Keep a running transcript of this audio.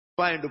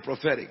into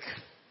prophetic.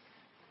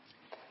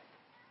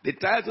 The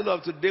title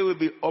of today will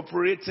be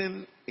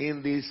Operating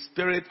in the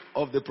Spirit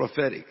of the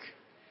Prophetic.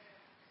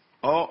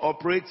 Or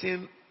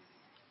operating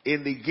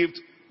in the gift,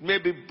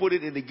 maybe put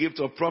it in the gift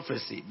of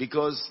prophecy,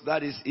 because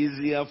that is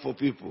easier for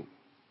people.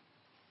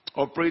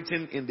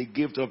 Operating in the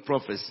gift of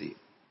prophecy.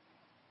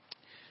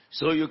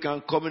 So you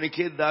can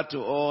communicate that to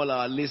all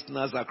our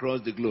listeners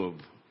across the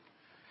globe.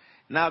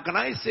 Now, can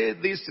I say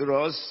this to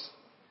us?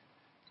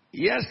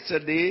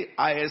 Yesterday,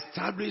 I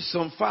established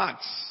some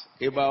facts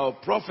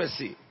about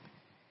prophecy.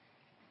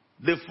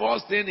 The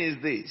first thing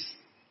is this.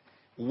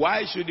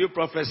 Why should you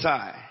prophesy?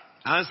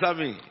 Answer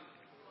me.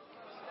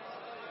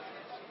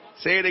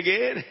 Say it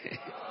again.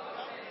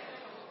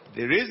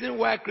 The reason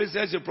why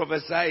Christians should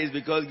prophesy is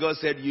because God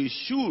said you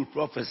should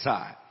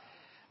prophesy.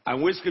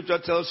 And which scripture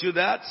tells you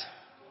that?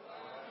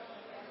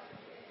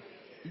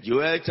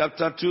 Joel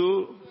chapter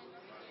 2.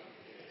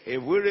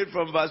 If we read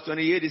from verse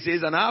 28, it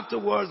says, and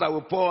afterwards I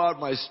will pour out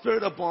my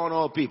spirit upon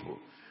all people.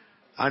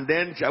 And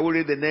then, shall we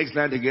read the next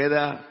line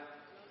together?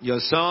 Your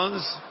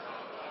sons.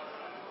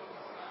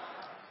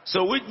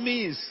 So which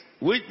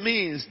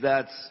means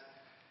that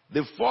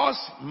the first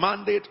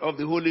mandate of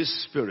the Holy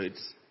Spirit,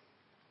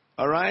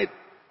 all right,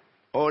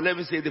 or let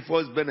me say the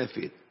first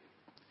benefit.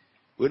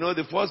 We know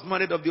the first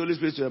mandate of the Holy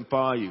Spirit is to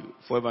empower you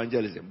for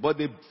evangelism. But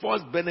the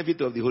first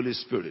benefit of the Holy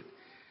Spirit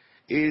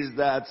is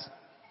that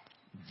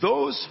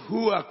those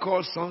who are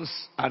called sons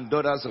and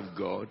daughters of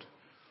God,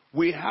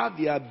 we have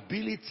the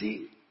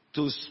ability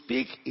to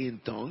speak in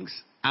tongues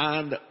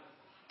and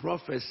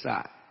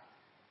prophesy.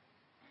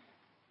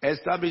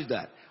 Establish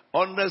that.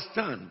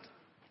 Understand,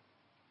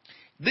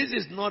 this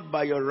is not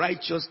by your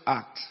righteous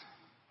act.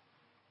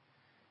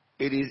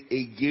 It is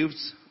a gift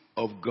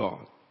of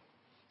God.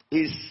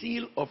 A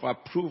seal of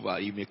approval,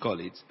 you may call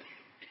it,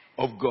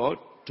 of God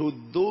to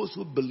those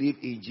who believe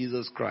in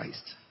Jesus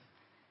Christ.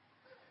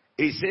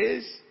 It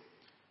says,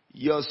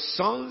 your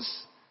sons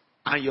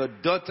and your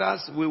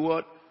daughters will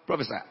what?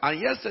 Prophesy. And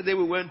yesterday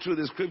we went through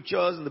the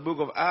scriptures in the book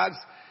of Acts,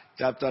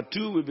 chapter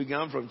 2. We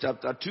began from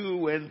chapter 2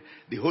 when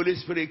the Holy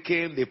Spirit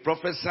came, they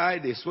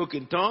prophesied, they spoke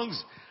in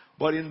tongues.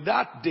 But on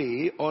that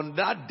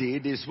day,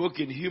 they spoke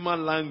in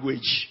human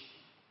language.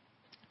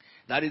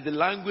 That is the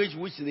language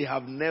which they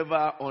have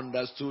never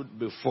understood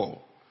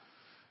before.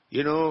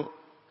 You know,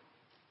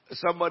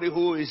 somebody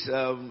who is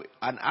an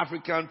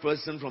African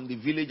person from the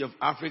village of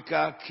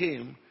Africa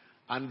came,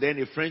 and then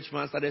a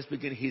Frenchman started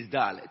speaking his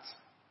dialect.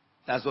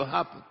 That's what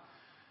happened.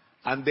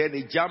 And then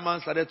a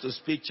German started to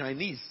speak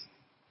Chinese.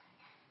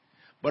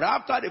 But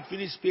after they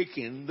finished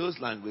speaking those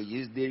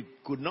languages, they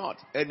could not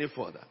any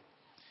further.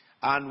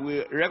 And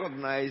we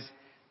recognize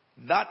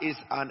that is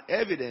an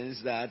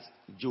evidence that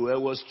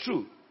Joel was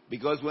true.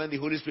 Because when the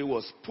Holy Spirit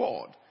was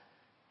poured,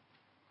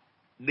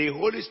 the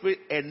Holy Spirit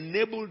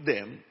enabled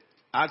them,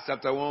 Acts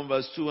chapter 1,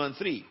 verse 2 and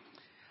 3.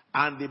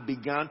 And they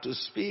began to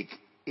speak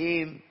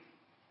in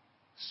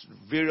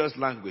various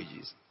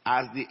languages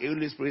as the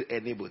Holy Spirit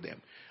enabled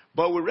them.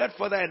 But we read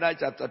further in that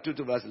chapter 2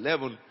 to verse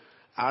 11,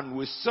 and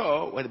we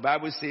saw when the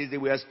Bible says they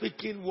were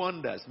speaking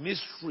wonders,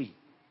 mystery,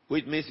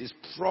 which means it's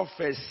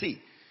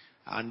prophecy.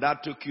 And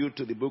that took you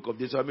to the book of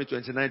Deuteronomy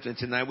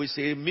 29, which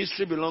says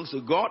mystery belongs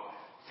to God,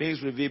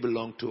 things revealed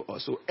belong to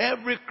us. So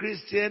every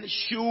Christian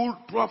should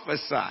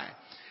prophesy.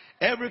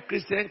 Every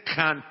Christian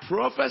can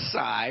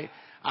prophesy,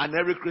 and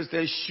every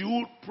Christian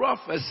should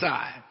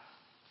prophesy.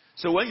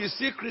 So when you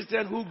see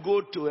Christians who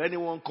go to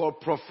anyone called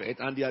prophet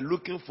and they are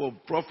looking for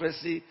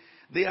prophecy,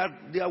 they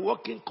are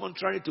working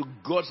contrary to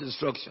God's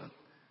instruction.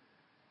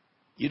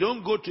 You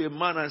don't go to a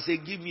man and say,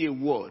 give me a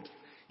word.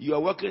 You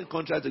are working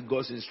contrary to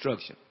God's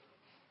instruction.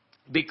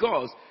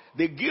 Because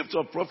the gift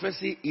of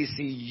prophecy is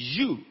in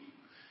you.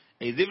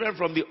 It's different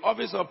from the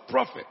office of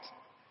prophet.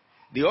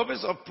 The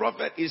office of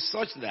prophet is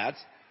such that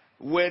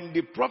when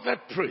the prophet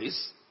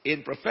prays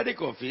in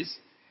prophetic office,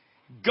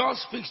 God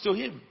speaks to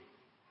him.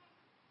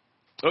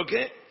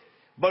 Okay?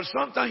 But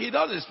sometimes he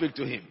doesn't speak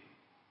to him.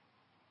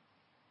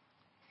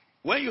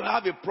 When you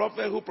have a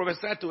prophet who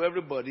prophesies to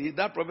everybody,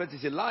 that prophet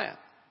is a liar.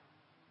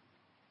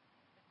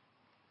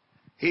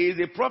 He is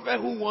a prophet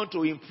who wants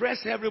to impress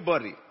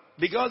everybody.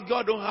 Because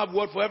God don't have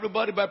word for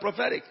everybody by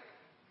prophetic.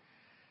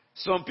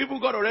 Some people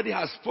God already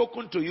has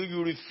spoken to you,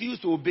 you refuse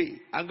to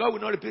obey. And God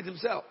will not repeat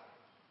himself.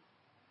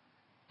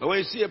 But when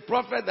you see a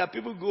prophet that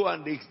people go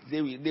and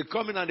they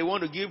come in and they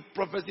want to give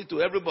prophecy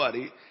to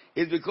everybody,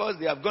 it's because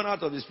they have gone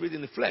out of the spirit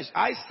in the flesh.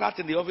 I sat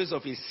in the office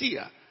of a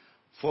seer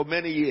for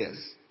many years.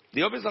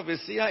 The office of a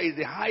seer is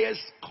the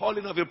highest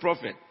calling of a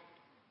prophet.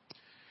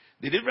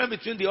 The difference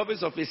between the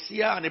office of a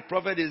seer and a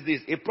prophet is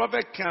this. A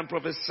prophet can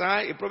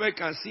prophesy, a prophet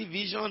can see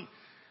vision.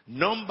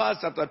 Numbers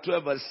chapter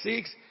 12 verse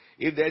 6.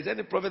 If there is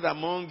any prophet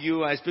among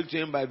you, I speak to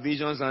him by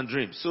visions and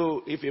dreams.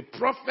 So if a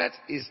prophet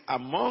is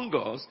among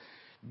us,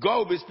 God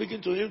will be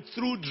speaking to him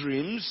through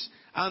dreams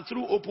and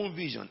through open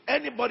vision.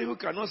 Anybody who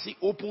cannot see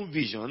open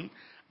vision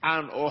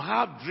or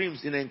have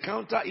dreams in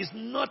encounter is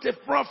not a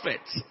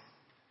prophet.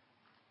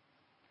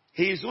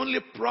 He is only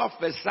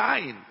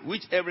prophesying,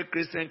 which every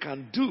Christian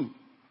can do.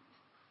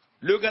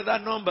 Look at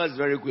that Numbers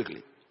very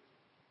quickly.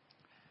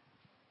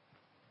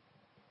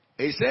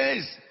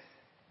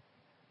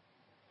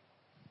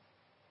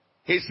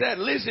 He said,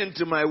 listen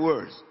to my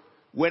words.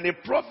 When a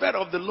prophet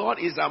of the Lord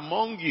is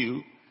among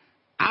you,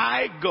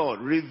 I,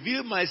 God,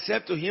 reveal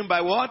myself to him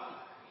by what?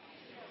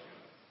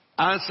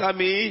 Answer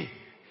me.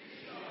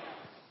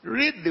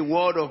 Read the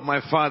word of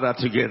my Father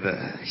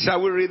together.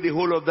 Shall we read the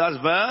whole of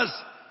that verse?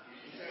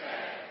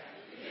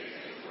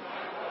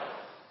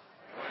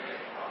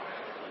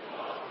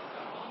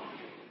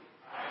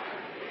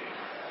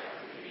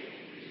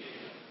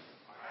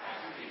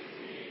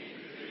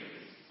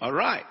 All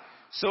right.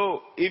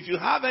 So if you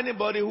have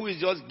anybody who is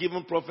just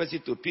giving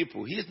prophecy to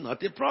people, he's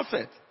not a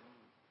prophet.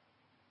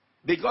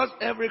 Because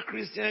every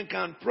Christian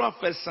can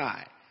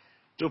prophesy.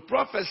 To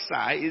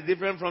prophesy is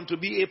different from to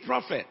be a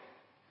prophet.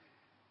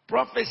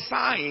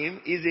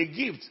 Prophesying is a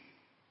gift.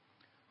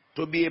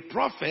 To be a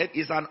prophet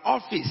is an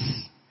office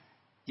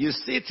you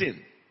sit in.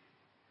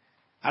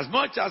 As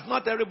much as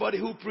not everybody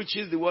who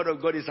preaches the word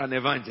of God is an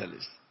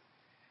evangelist.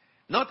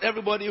 Not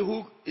everybody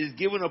who is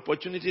given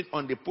opportunity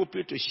on the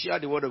pulpit to share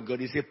the word of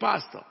God is a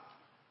pastor.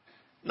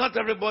 Not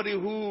everybody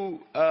who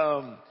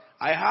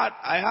I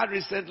had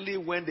recently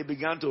when they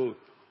began to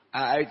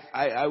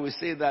I would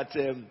say that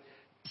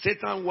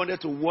Satan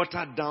wanted to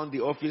water down the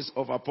office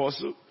of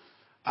apostle.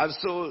 And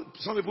so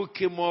some people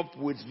came up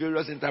with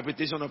various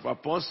interpretations of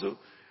apostle,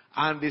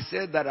 and they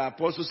said that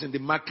apostles in the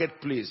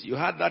marketplace. You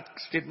heard that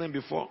statement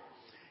before?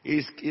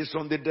 Is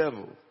from the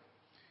devil.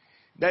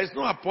 There is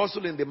no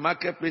apostle in the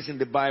marketplace in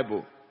the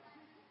Bible.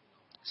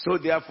 So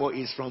therefore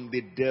it's from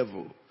the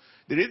devil.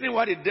 The reason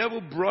why the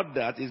devil brought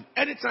that is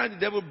anytime the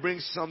devil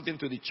brings something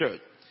to the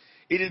church,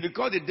 it is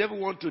because the devil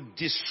wants to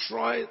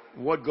destroy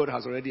what God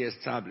has already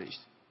established.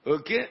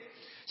 Okay?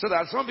 So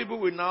that some people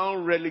will now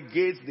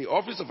relegate the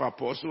office of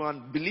apostle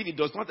and believe it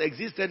does not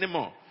exist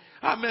anymore.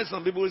 I met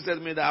some people who said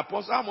to me, the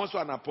apostle, I'm also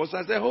an apostle.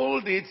 I said,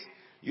 hold it.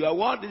 You are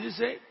what did you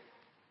say?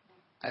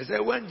 I said,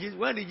 when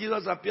did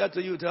Jesus appear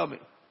to you? Tell me.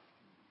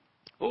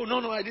 Oh,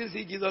 no, I didn't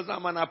see Jesus.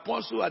 I'm an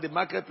apostle at the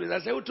marketplace. I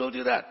said, who told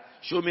you that?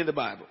 Show me in the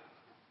Bible.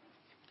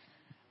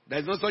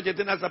 There's no such a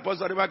thing as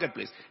apostle at the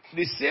marketplace.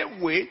 The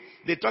same way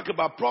they talk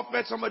about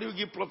prophets, somebody who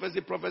give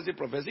prophecy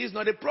is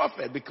not a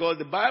prophet, because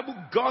the Bible,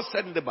 God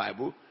said in the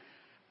Bible,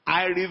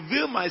 I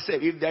reveal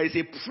myself. If there is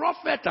a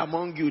prophet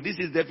among you, this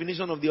is the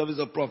definition of the office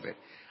of prophet.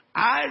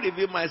 I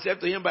reveal myself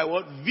to him by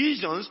what?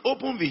 Visions,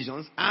 open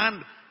visions,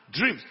 and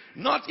dreams.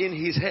 Not in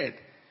his head.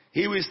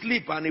 He will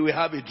sleep and he will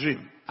have a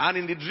dream. And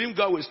in the dream,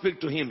 God will speak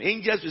to him.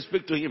 Angels will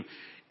speak to him.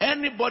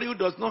 Anybody who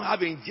does not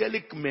have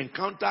angelic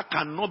encounter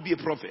cannot be a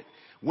prophet.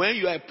 When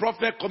you are a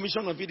prophet,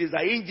 commission of it is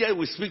that angel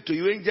will speak to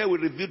you, angel will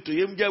reveal to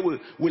you, angel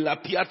will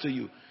appear to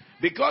you.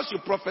 Because you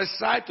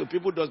prophesy to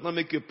people does not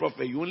make you a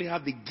prophet. You only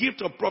have the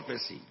gift of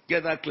prophecy.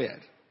 Get that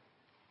cleared?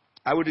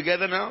 Are we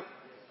together now?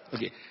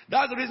 Okay.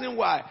 That's the reason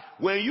why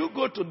when you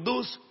go to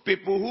those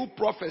people who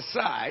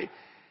prophesy,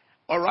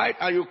 all right,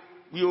 and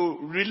you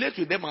relate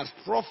with them as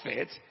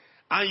prophets,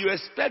 and you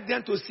expect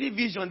them to see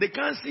vision, they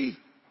can't see.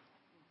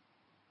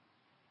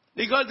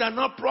 Because they're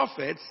not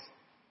prophets.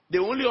 They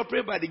only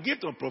operate by the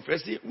gift of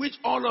prophecy, which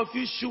all of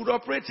you should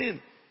operate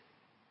in.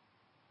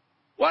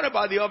 What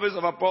about the office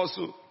of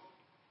apostle?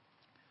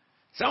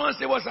 Someone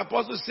say, what's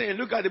apostle saying?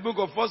 Look at the book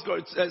of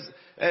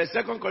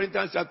 2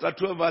 Corinthians chapter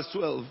 12, verse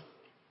 12.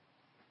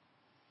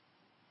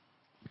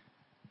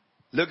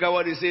 Look at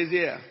what it says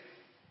here.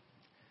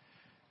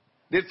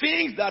 The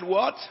things that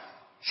what?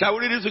 Shall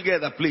we read it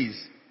together, please?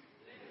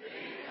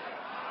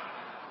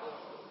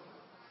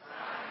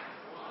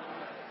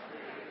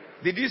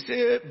 Did you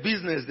say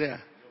business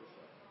there?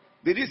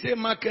 Did he say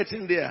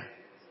marketing there?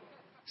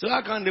 So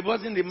how can the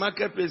person in the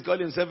marketplace call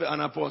himself an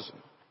apostle?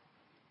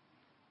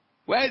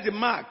 Where is the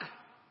mark?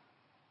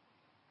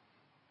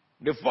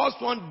 The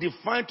first one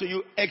defined to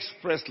you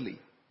expressly,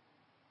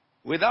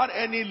 without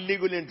any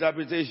legal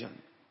interpretation,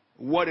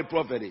 what a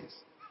prophet is.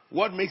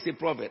 What makes a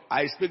prophet?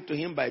 I speak to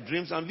him by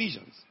dreams and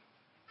visions.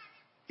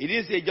 He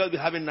didn't say just be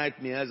having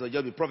nightmares or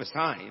just be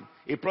prophesying.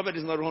 A prophet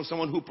is not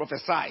someone who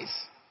prophesies.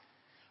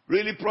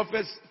 Really,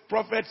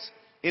 prophets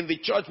in the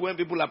church when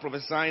people are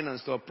prophesying and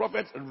stuff,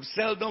 prophets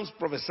seldom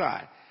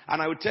prophesy.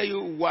 And I will tell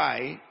you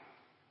why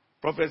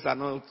prophets are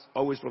not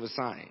always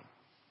prophesying.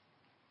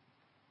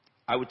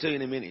 I will tell you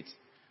in a minute.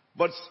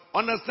 But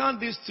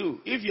understand this too.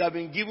 If you have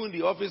been given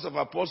the office of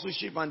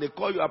apostleship and they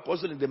call you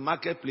apostle in the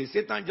marketplace,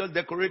 Satan just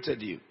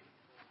decorated you.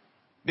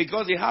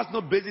 Because it has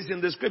no basis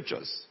in the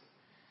scriptures.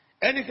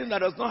 Anything that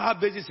does not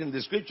have basis in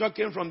the scripture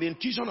came from the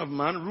intuition of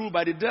man ruled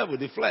by the devil,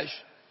 the flesh.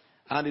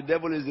 And the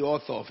devil is the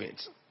author of it.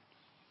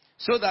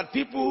 So that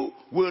people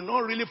will not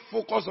really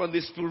focus on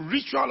the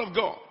spiritual of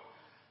God.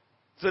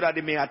 So that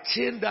they may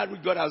attain that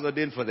which God has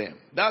ordained for them.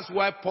 That's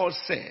why Paul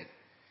said,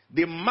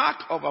 the mark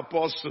of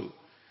apostle.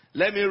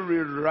 Let me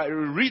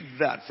read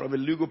that from a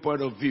legal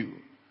point of view.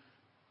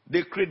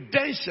 The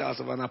credentials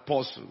of an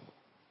apostle.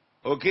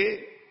 Okay?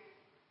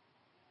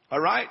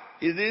 Alright?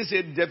 It is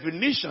a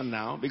definition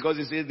now because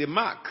it says the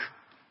mark.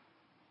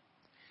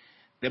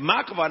 The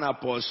mark of an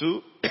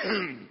apostle,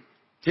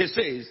 it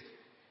says,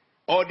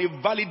 or the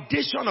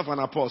validation of an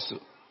apostle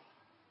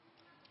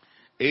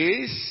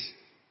is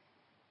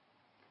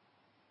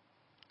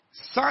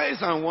Signs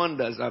and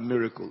wonders are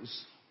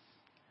miracles.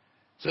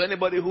 So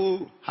anybody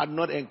who had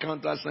not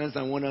encountered signs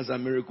and wonders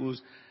and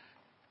miracles,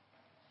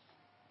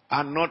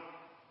 and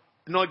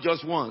not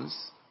just once,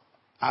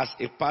 as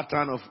a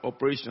pattern of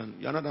operation,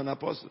 you are not an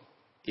apostle.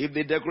 If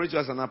they decorate you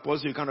as an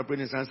apostle, you can't operate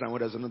in signs and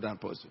wonders, you're not an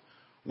apostle.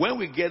 When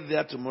we get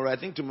there tomorrow, I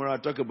think tomorrow I'll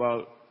talk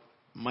about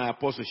my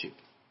apostleship.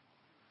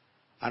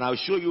 And I'll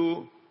show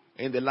you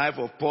in the life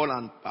of Paul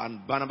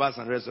and Barnabas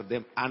and the rest of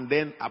them, and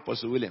then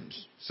Apostle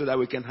Williams, so that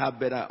we can have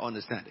better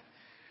understanding.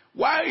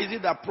 Why is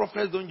it that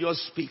prophets don't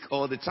just speak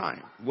all the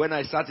time? When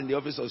I sat in the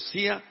office of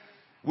seer,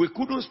 we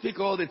couldn't speak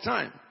all the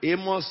time.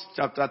 Amos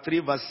chapter 3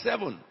 verse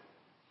 7.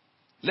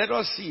 Let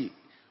us see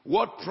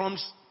what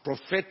prompts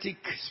prophetic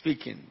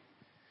speaking.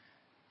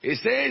 It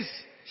says,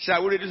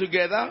 shall we read it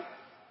together?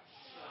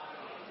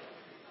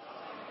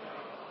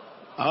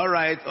 All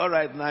right.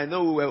 Now I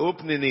know we were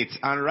opening it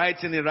and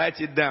writing it, write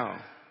it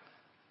down.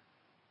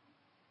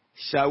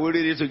 Shall we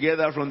read it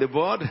together from the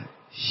board?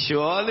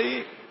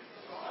 Surely.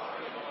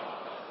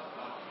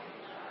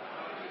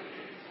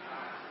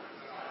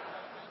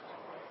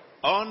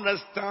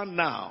 Understand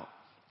now.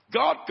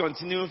 God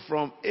continued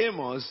from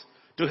Amos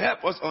to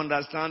help us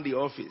understand the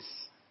office.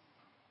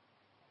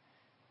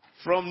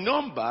 From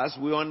Numbers,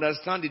 we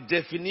understand the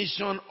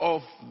definition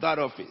of that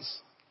office.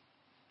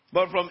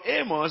 But from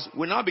Amos,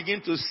 we now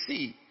begin to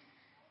see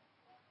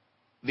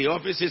the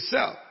office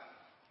itself.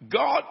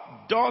 God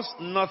does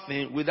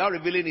nothing without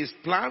revealing his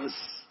plans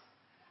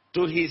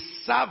to his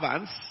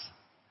servants,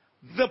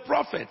 the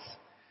prophets.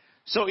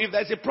 So if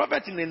there's a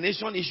prophet in a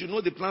nation, he should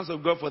know the plans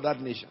of God for that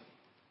nation.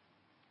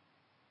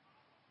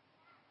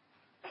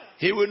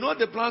 He will know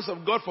the plans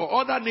of God for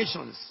other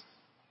nations.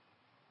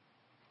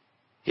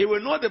 He will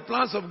know the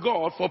plans of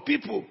God for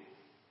people.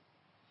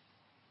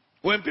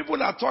 When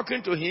people are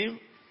talking to him,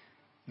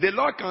 the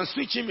Lord can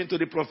switch him into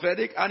the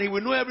prophetic and he will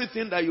know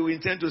everything that you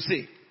intend to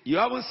say. You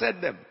haven't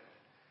said them.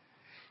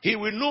 He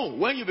will know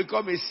when you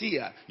become a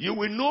seer. You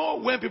will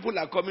know when people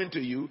are coming to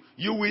you.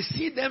 You will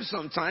see them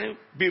sometime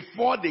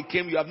before they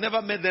came. You have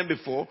never met them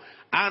before.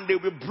 And they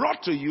will be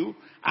brought to you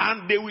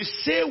and they will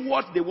say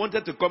what they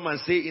wanted to come and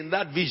say in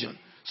that vision.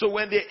 So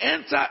when they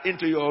enter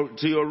into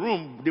your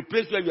room, the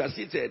place where you are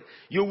seated,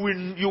 you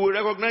will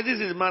recognize this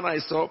is the man I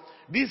saw.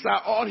 These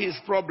are all his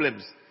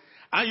problems.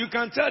 And you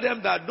can tell them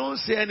that don't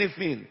say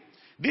anything.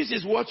 This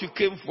is what you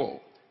came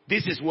for.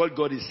 This is what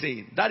God is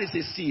saying. That is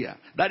a seer.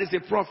 That is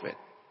a prophet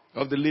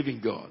of the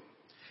living God.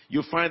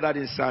 You find that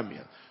in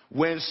Samuel.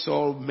 When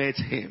Saul met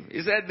him,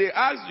 he said, they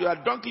asked you, a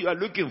donkey you are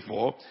looking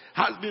for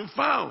has been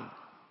found.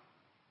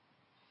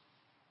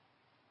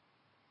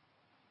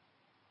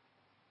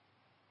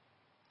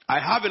 I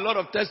have a lot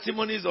of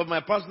testimonies of my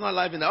personal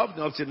life in the up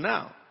till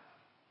now.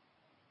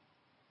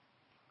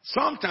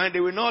 Sometimes they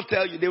will not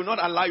tell you, they will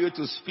not allow you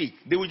to speak.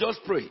 They will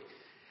just pray.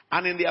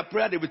 And in their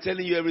prayer, they will be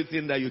telling you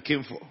everything that you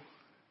came for.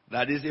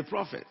 That is a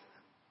prophet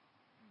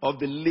of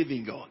the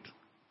living God.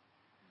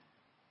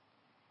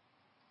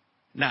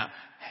 Now,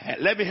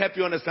 let me help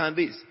you understand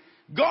this.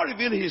 God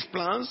revealed his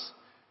plans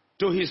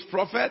to his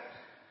prophet,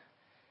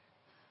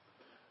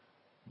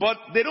 but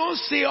they don't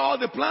say all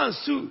the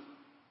plans too.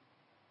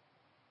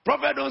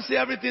 Prophets don't say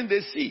everything they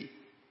see.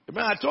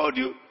 Remember, I told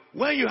you,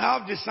 when you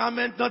have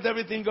discernment, not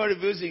everything God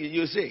reveals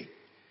you say.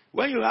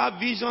 When you have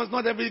visions,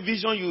 not every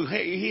vision you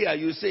hear,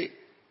 you say.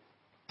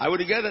 Are we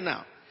together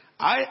now?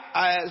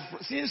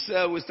 Since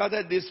we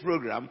started this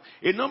program,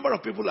 a number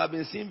of people have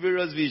been seeing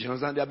various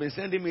visions and they have been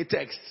sending me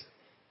texts.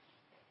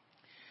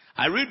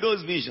 I read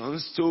those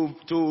visions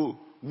to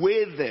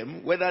weigh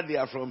them, whether they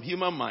are from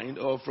human mind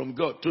or from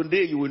God.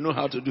 Today you will know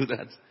how to do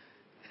that.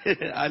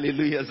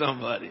 Hallelujah,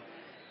 somebody.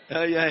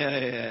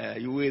 Yeah.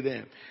 You weigh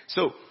them.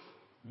 So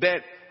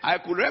that I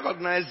could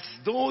recognize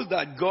those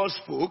that God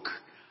spoke,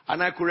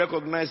 and I could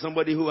recognize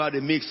somebody who had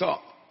a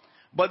mix-up.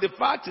 But the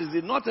fact is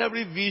that not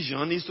every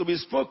vision is to be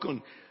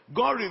spoken.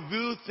 God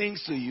reveals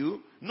things to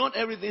you. Not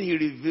everything he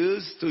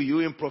reveals to you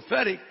in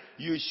prophetic,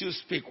 you should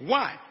speak.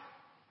 Why?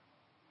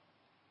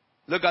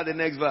 Look at the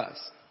next verse.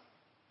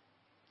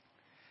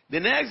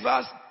 The next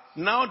verse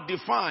now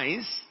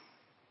defines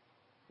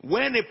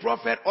when a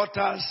prophet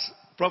utters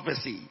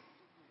prophecy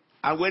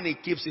and when he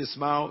keeps his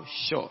mouth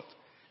shut.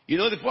 You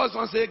know, the first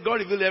one says God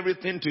revealed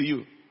everything to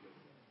you.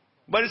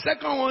 But the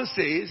second one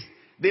says,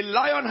 the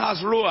lion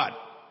has roared.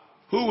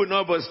 Who will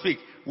not but speak?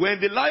 When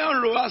the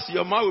lion roars,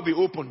 your mouth will be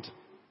opened.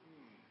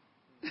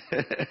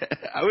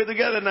 Are we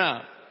together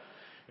now?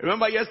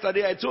 Remember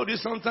yesterday I told you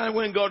sometime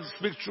when God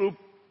speaks through,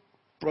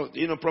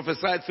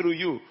 prophesied through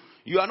you,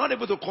 you are not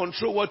able to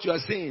control what you are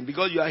saying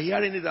because you are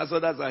hearing it as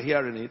others are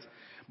hearing it.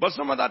 But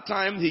some other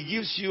time he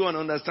gives you an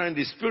understanding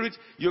the spirit,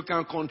 you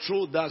can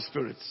control that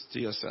spirit to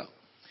yourself.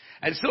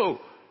 And so,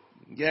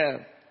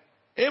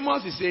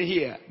 Amos is saying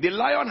here, the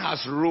lion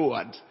has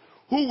roared.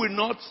 Who will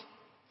not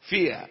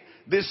fear?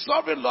 The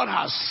sovereign Lord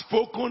has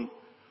spoken.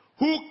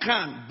 Who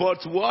can but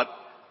what?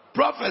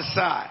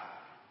 Prophesy.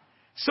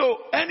 So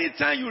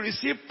anytime you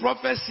receive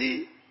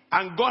prophecy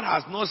and God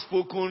has not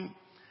spoken,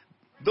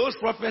 those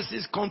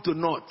prophecies come to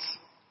naught.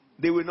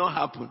 They will not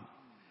happen.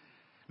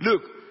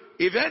 Look,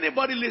 if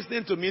anybody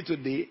listening to me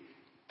today,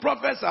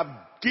 prophets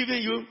are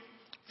giving you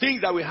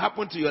things that will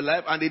happen to your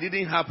life and they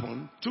didn't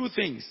happen, two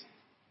things.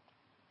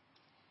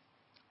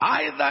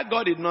 Either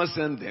God did not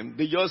send them,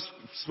 they just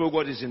spoke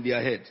what is in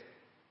their head.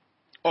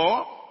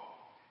 Or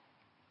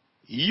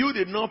you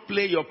did not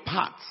play your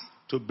part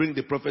to bring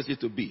the prophecy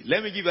to be.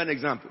 Let me give you an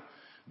example.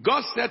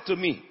 God said to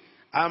me,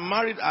 I'm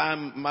married,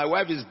 my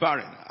wife is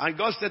barren. And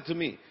God said to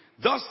me,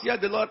 thus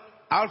saith the Lord,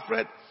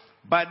 Alfred,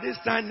 by this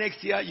time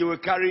next year you will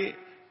carry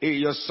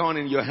your son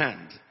in your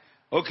hand.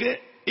 Okay?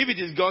 If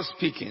it is God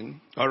speaking,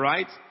 all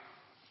right,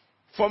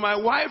 for my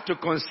wife to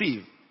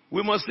conceive,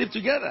 we must live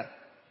together.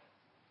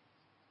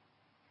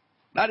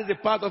 That is the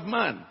part of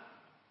man.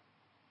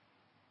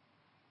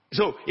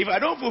 So if I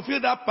don't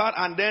fulfill that part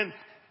and then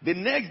the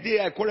next day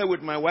I quarrel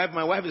with my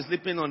wife is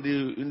sleeping on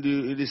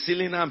the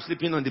ceiling, I'm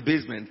sleeping on the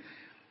basement.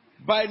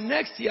 By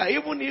next year,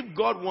 even if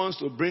God wants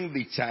to bring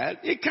the child,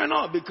 He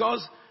cannot,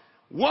 because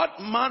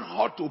what man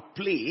ought to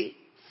play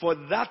for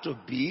that to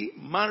be,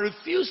 man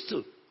refused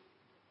to.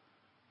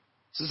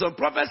 So some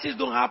prophecies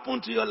don't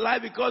happen to your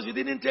life because you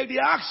didn't take the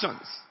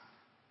actions.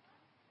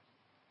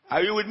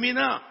 Are you with me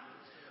now?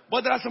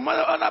 But there are some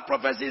other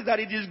prophecies that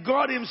it is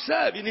God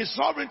Himself in His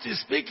sovereignty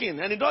speaking,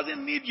 and He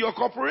doesn't need your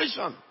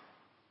cooperation.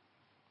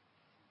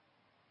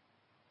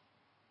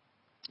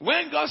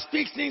 When God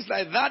speaks things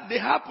like that, they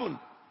happen.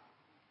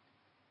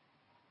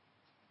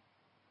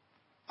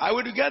 Are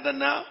we together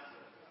now?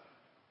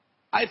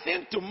 I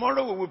think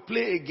tomorrow we will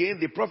play again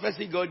the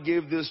prophecy God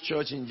gave this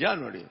church in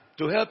January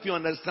to help you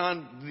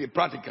understand the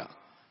practical.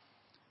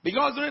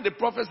 Because during the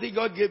prophecy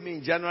God gave me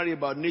in January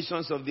about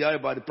nations of the earth,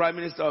 about the Prime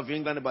Minister of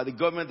England, about the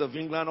government of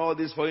England, all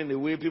this falling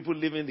away, people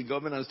leaving the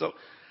government and stuff,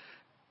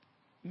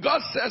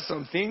 God said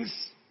some things,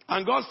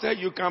 and God said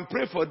you can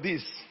pray for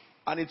this,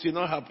 and it will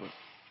not happen.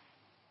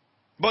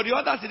 But the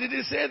others, He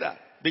didn't say that,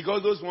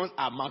 because those ones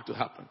are marked to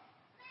happen.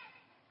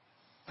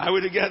 Are we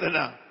together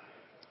now?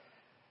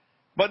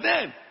 But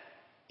then,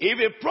 if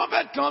a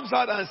prophet comes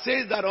out and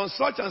says that on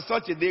such and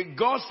such a day,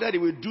 God said He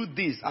will do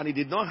this, and it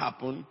did not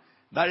happen,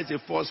 that is a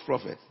false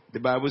prophet, the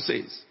Bible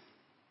says.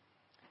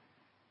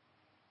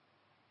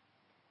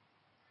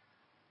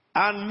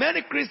 And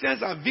many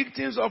Christians are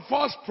victims of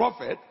false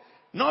prophets,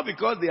 not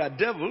because they are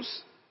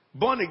devils,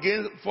 born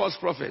again false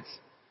prophets.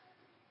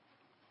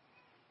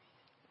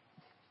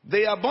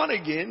 They are born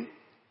again,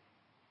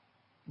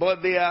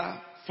 but they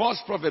are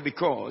false prophets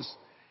because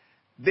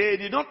they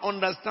did not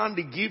understand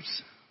the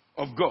gifts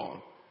of God.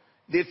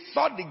 They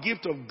thought the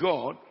gift of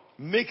God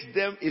makes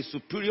them a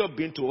superior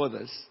being to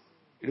others.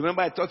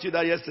 Remember I taught you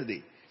that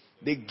yesterday.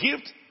 The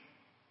gift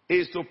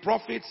is to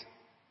profit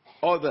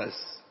others.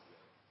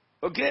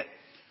 Okay?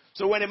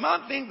 So when a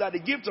man thinks that the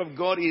gift of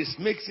God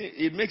makes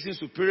him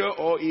superior,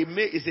 or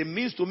is a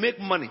means to make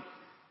money,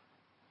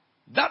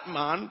 that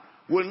man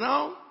will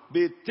now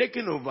be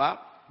taken over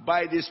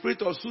by the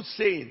spirit of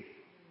soothsaying.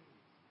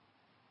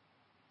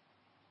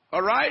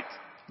 Alright?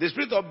 The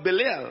spirit of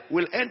Belial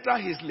will enter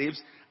his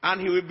lips,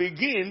 and he will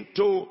begin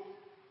to,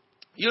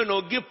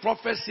 give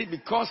prophecy,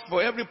 because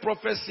for every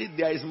prophecy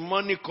there is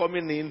money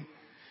coming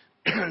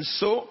in.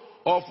 So,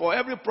 or for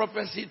every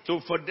prophecy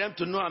for them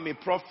to know I'm a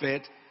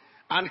prophet.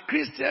 And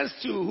Christians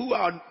too, who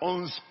are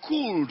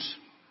unschooled,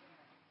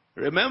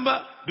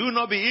 remember, do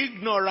not be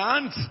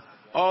ignorant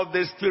of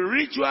the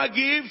spiritual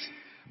gifts.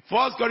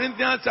 1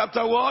 Corinthians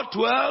chapter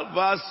 12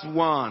 verse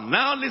 1.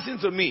 Now listen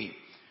to me.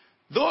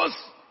 Those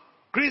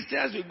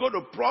Christians will go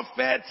to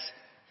prophets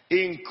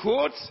in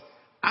quotes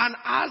and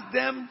ask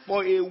them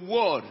for a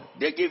word.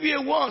 They give you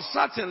a word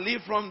certainly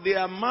from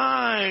their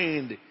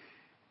mind.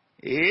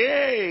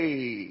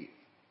 Hey.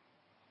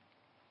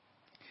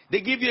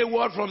 They give you a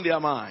word from their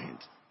mind.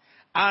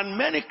 And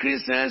many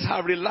Christians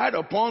have relied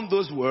upon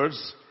those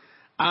words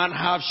and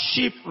have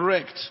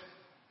shipwrecked.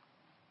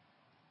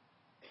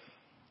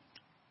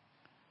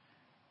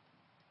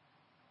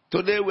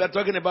 Today we are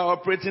talking about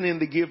operating in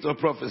the gift of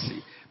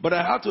prophecy. But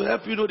I have to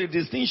help you know the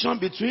distinction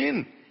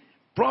between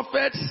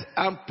prophets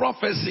and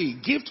prophecy.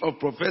 Gift of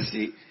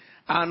prophecy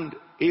and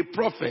a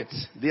prophet.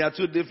 They are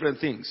two different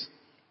things.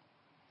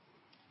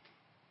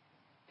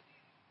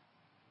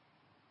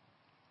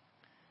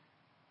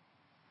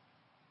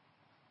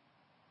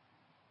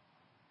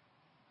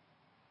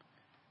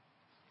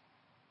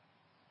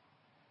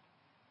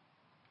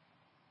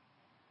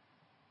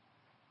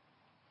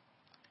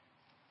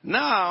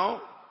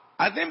 Now,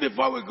 I think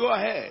before we go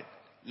ahead,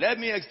 let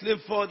me explain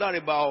further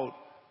about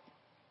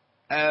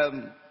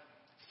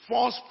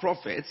false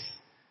prophets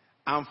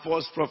and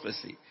false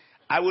prophecy.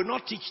 I will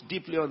not teach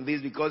deeply on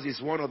this because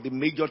it's one of the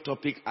major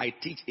topics I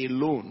teach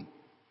alone.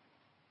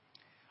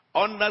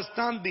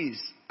 Understand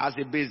this as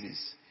a basis.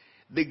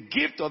 The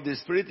gift of the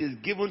Spirit is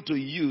given to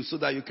you so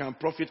that you can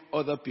profit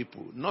other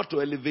people, not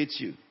to elevate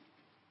you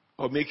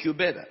or make you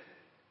better.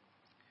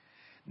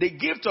 The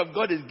gift of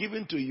God is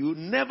given to you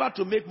never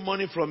to make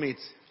money from it.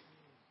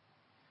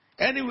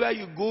 Anywhere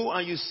you go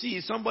and you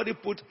see somebody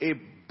put a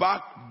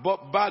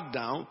bag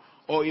down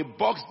or a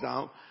box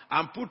down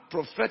and put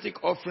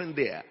prophetic offering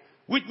there,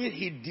 which means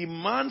he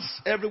demands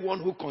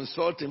everyone who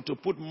consults him to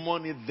put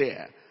money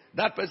there.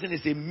 that person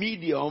is a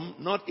medium,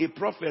 not a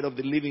prophet of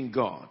the living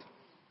God.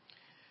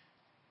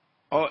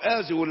 Or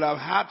else you would have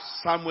had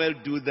Samuel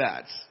do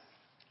that.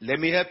 Let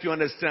me help you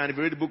understand. If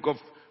you read the book of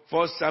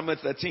 1 Samuel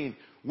 13,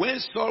 when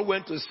Saul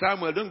went to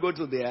Samuel, don't go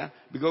to there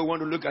because we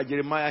want to look at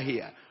Jeremiah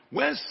here.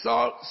 When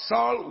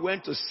Saul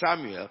went to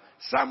Samuel,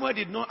 Samuel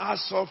did not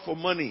ask Saul for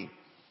money.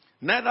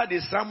 Neither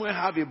did Samuel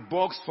have a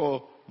box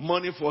for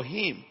money for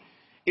him.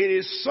 It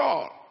is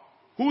Saul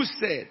who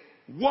said,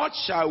 "What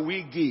shall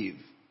we give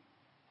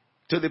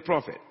to the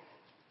prophet?"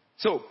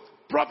 So,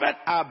 prophets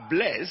are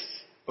blessed,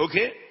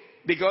 okay,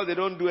 because they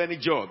don't do any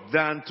job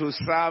than to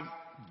serve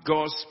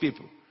God's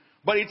people.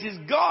 But it is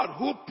God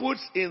who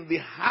puts in the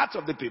heart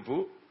of the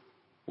people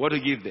what to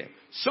give them.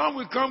 Some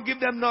will come, give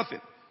them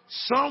nothing.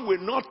 Some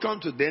will not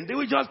come to them. They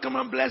will just come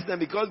and bless them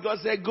because God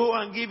said, go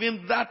and give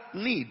him that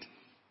need.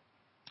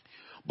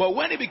 But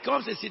when it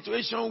becomes a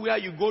situation where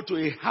you go to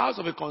a house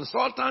of a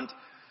consultant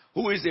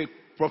who is a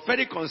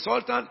prophetic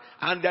consultant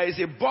and there is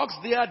a box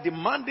there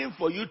demanding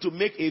for you to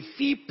make a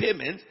fee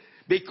payment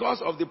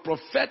because of the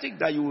prophetic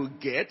that you will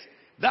get,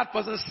 that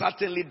person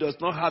certainly does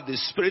not have the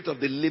spirit of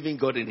the living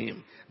God in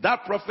him.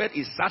 That prophet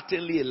is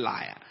certainly a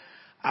liar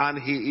and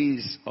he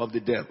is of the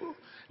devil.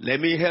 Let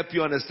me help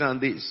you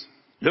understand this.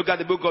 Look at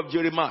the book of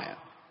Jeremiah.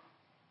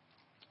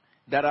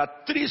 There are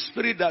three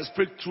spirits that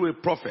speak through a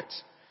prophet.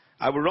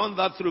 I will run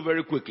that through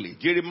very quickly.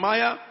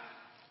 Jeremiah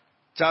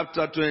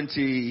chapter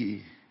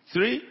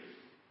 23.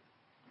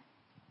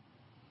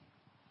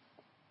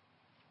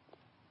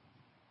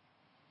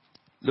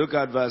 Look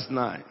at verse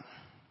 9.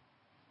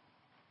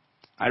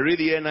 I read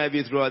the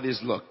NIV throughout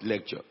this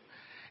lecture.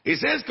 It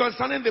says,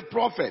 concerning the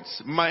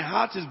prophets, my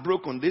heart is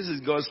broken. This is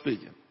God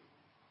speaking.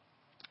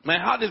 My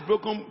heart is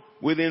broken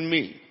within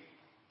me.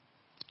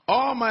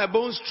 All my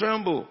bones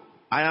tremble.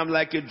 I am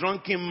like a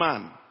drunken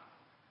man,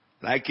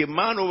 like a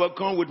man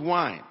overcome with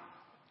wine,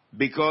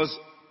 because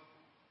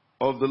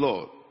of the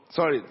Lord.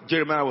 Sorry,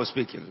 Jeremiah was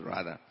speaking,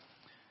 rather.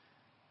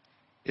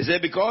 He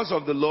said, because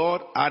of the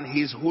Lord and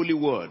his holy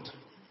word.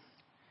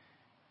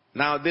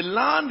 Now, the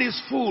land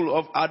is full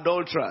of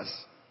adulterers.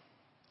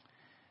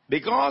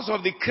 Because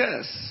of the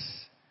curse,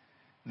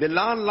 the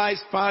land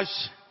lies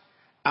parched,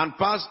 and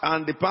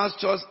the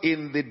pastures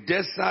in the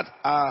desert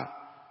are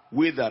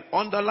withered.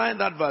 Underline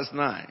that verse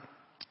 9.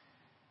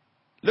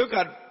 Look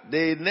at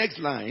the next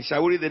line.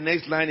 Shall we read the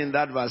next line in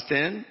that verse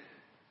 10?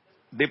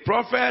 The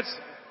prophets,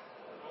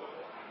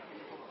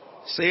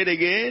 say it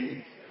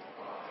again.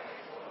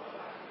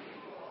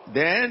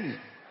 Then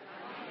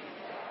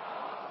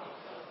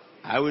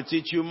I will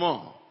teach you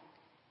more.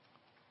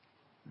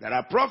 There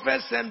are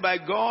prophets sent by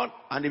God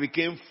and they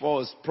became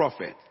false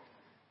prophets.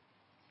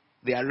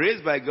 They are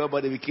raised by God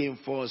but they became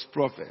false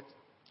prophets.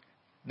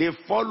 They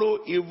follow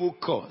evil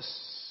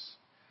course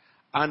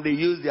and they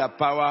use their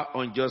power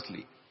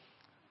unjustly.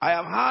 I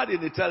have heard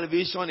in the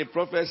television a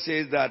prophet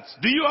says that,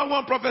 do you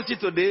want prophecy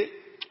today?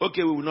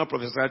 Okay, we will not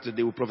prophesy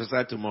today, we'll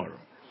prophesy tomorrow.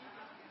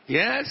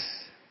 Yes?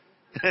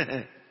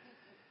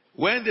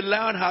 When the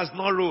lion has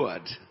not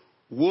roared,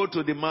 woe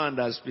to the man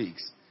that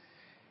speaks.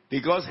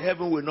 Because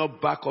heaven will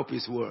not back up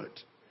his word.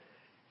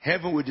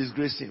 Heaven will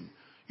disgrace him.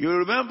 You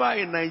remember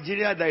in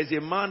Nigeria there is a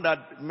man that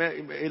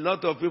a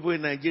lot of people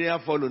in Nigeria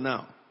follow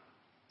now.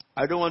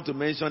 I don't want to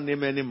mention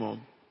name anymore.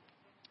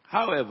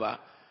 However,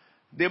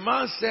 the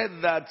man said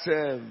that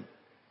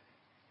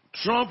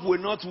Trump will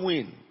not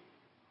win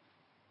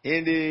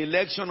in the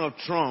election of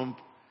Trump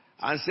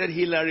and said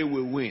Hillary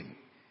will win.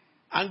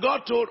 And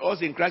God told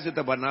us in Christ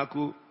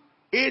Tabernacle,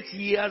 8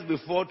 years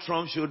before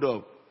Trump showed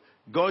up,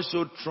 God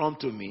showed Trump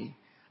to me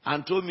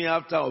and told me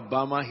after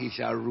Obama he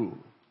shall rule.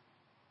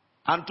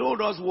 And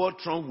told us what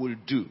Trump will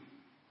do.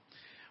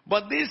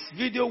 But this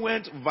video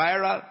went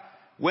viral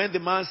when the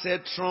man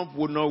said Trump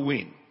would not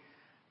win.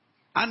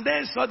 And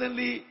then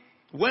suddenly,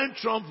 when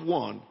Trump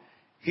won,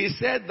 he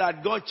said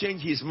that God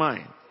changed his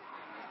mind.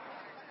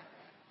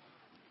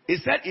 He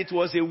said it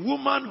was a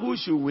woman who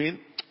should win,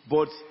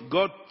 but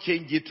God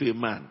changed it to a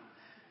man.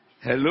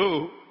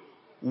 Hello?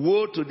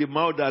 Woe to the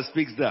mouth that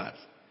speaks that.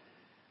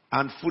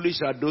 And foolish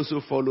are those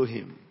who follow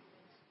him.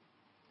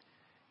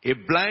 A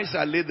blind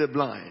shall lead the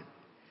blind.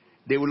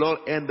 They will all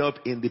end up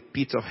in the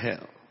pit of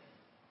hell.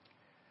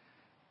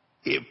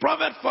 A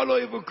prophet follow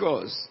evil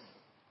course.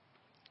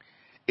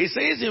 It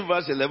says in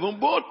verse 11,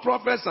 both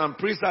prophets and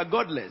priests are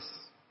godless.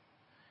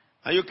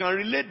 And you can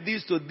relate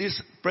this to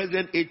this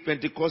present age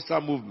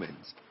Pentecostal movement.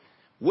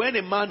 When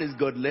a man is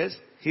godless,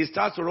 he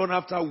starts to run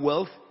after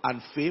wealth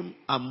and fame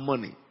and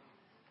money.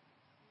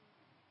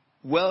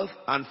 Wealth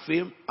and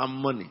fame and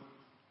money.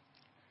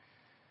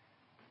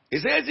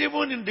 It says,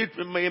 even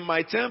in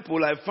my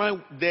temple, I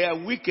find their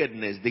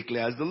wickedness,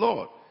 declares the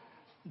Lord.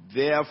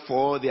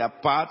 Therefore, their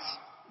paths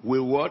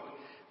will what?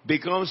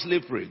 Become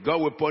slippery.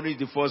 God will punish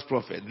the false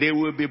prophet. They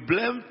will be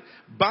blamed,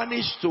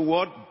 banished to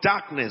what?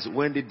 Darkness.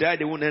 When they die,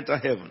 they won't enter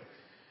heaven.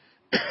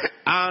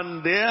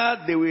 And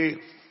there they will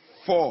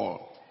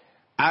fall.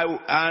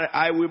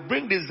 I will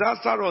bring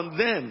disaster on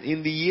them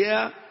in the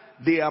year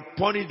they are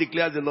punished,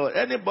 declares the Lord.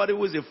 Anybody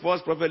who is a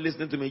false prophet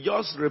listening to me,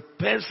 just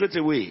repent straight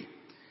away.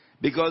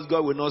 because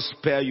God will not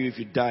spare you if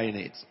you die in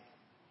it.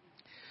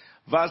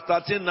 Verse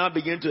 13 now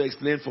begin to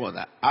explain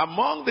further.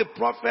 Among the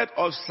prophets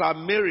of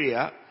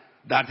Samaria,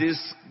 that is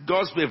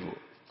God's people,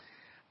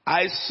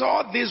 I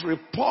saw this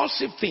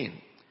repulsive thing.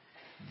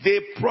 They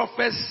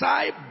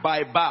prophesy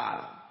by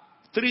Baal.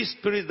 3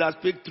 spirits that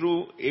speak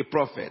through a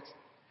prophet.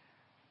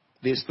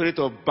 The spirit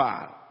of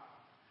Baal.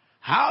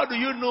 How do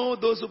you know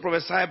those who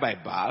prophesy by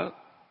Baal?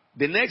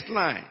 The next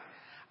line.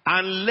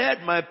 And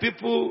led my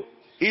people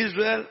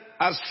Israel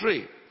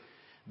astray.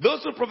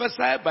 Those who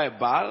prophesy by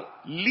Baal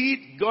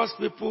lead God's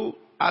people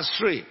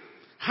astray.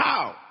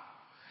 How?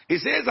 It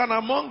says, and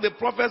among the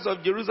prophets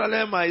of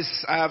Jerusalem I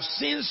have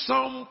seen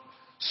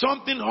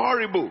something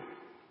horrible.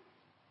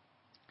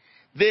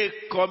 They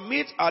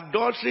commit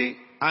adultery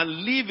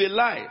and live a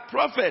lie.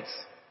 Prophets.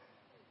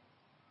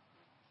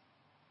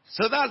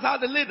 So that's how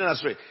they lead them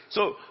astray.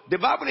 So the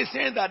Bible is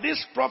saying that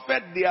this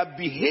prophet, their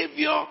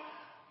behavior,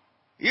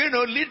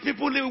 lead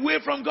people away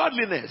from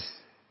godliness.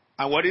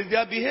 And what is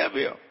their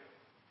behavior?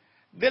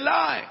 They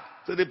lie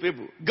to the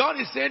people. God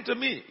is saying to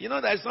me,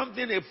 there's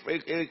something,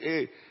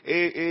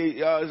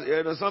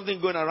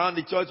 something going around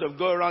the church of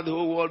God, around the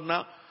whole world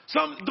now.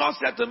 God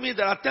said to me,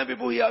 there are 10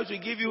 people here who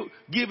should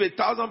give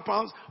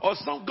 £1,000, or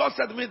God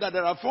said to me that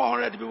there are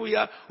 400 people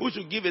here who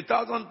should give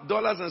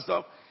 $1,000 and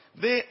stuff.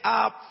 They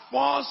are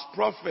false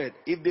prophets.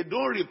 If they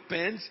don't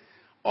repent,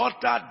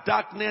 utter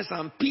darkness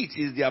and pit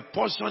is their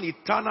portion,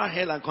 eternal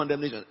hell and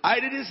condemnation. I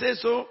didn't say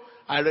so.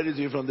 I read it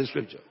to you from the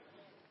scripture.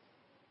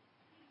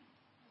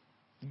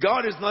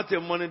 God is not a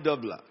money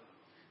doubler.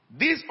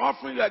 This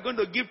offering you are going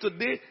to give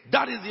today,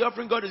 that is the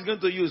offering God is going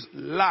to use.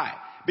 Lie.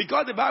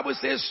 Because the Bible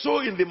says,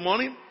 sow in the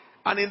morning,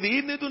 and in the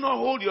evening do not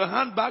hold your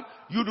hand back.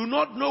 You do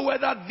not know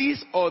whether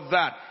this or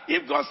that.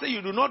 If God says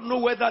you do not know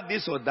whether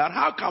this or that,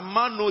 how can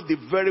man know the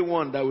very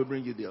one that will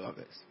bring you the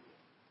harvest?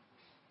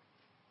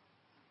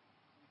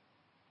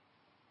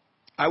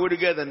 Are we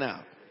together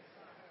now?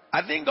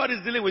 I think God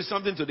is dealing with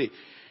something today.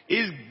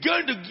 He's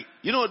going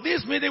to,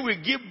 this meeting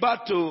will give birth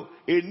to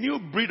a new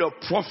breed of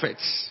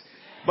prophets.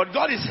 But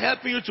God is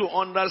helping you to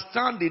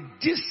understand the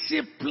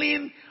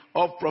discipline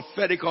of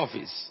prophetic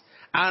office.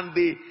 And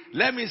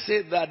let me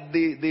say that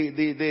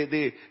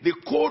the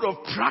code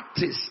of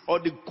practice or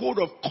the code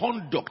of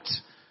conduct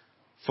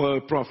for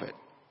a prophet.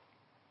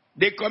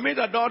 They commit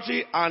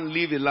adultery and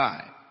live a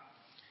lie.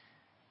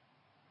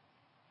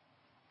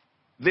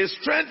 They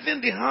strengthen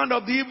the hand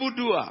of the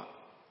evildoer.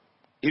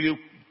 If you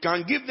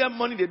can give them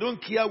money, they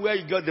don't care where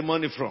you got the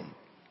money from.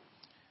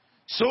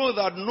 So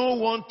that no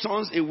one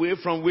turns away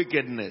from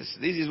wickedness.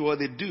 This is what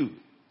they do.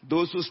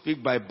 Those who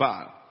speak by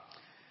Baal.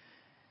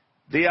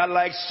 They are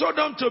like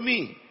Sodom to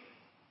me.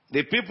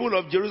 The people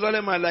of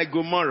Jerusalem are like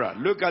Gomorrah.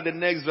 Look at the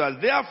next verse.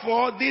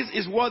 Therefore, this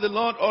is what the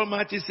Lord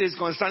Almighty says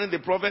concerning the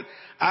prophet.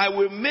 I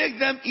will make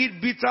them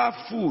eat bitter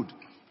food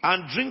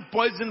and drink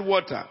poisoned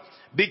water.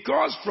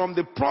 Because from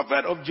the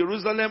prophet of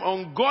Jerusalem,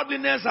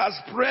 ungodliness has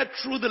spread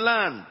through the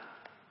land.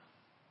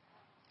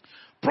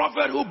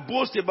 Prophet who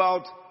boast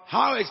about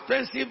how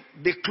expensive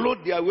the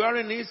clothes they are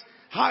wearing is,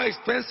 how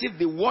expensive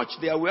the watch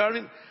they are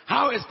wearing,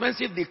 how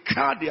expensive the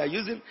car they are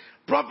using.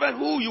 Prophet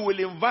who you will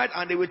invite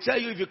and they will tell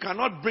you, if you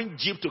cannot bring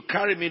jeep to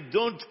carry me,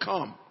 don't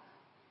come.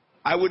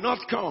 I will not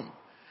come.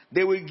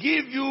 They will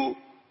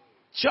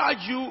charge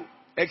you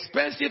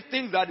expensive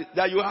things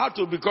that you have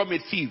to become a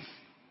thief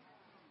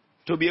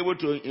to be able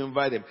to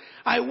invite them.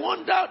 I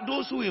wonder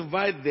those who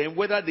invite them,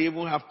 whether they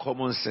even have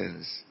common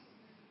sense.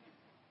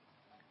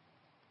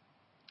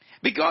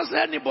 Because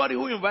anybody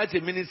who invites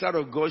a minister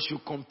of God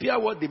should compare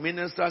what the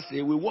minister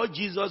says with what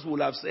Jesus would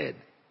have said.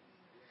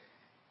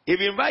 If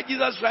you invite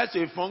Jesus Christ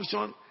to a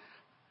function,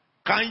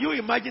 can you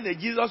imagine a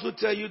Jesus who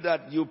tell you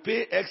that you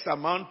pay X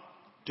amount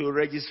to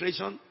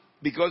registration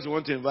because you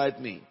want to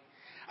invite me?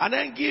 And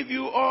then give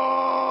you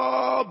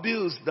all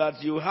bills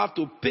that you have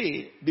to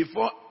pay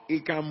before he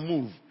can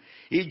move.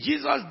 If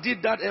Jesus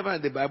did that ever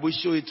in the Bible,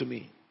 show it to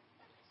me.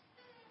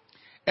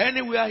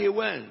 Anywhere he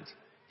went,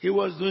 he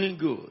was doing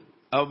good.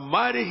 A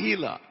mighty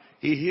healer,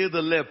 he healed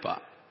the leper.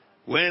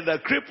 When the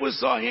cripples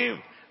saw him,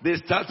 they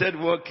started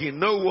walking.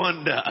 No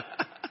wonder.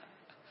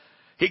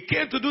 He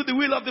came to do the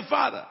will of the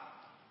Father.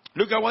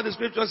 Look at what the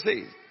scripture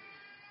says.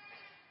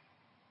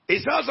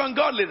 His house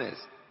ungodliness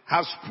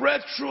has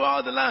spread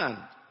throughout the land.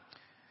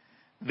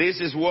 This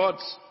is what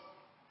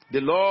the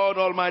Lord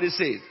Almighty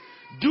says.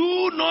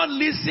 Do not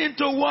listen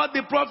to what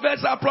the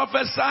prophets are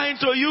prophesying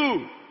to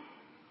you.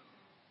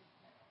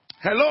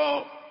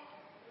 Hello?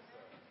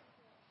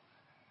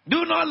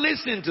 Do not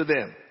listen to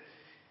them.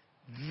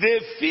 They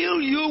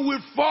fill you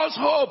with false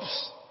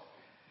hopes.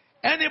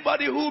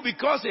 Anybody who,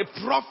 because a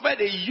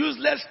prophet, a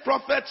useless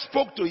prophet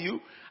spoke to you,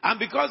 and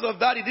because of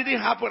that it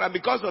didn't happen, and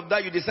because of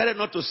that you decided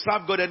not to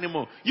serve God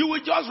anymore, you will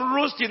just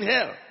roast in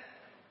hell.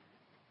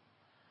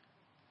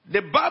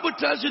 The Bible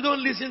tells you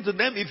don't listen to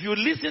them. If you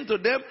listen to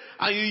them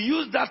and you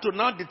use that to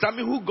now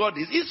determine who God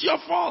is, it's your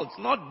fault,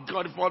 not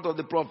God's fault of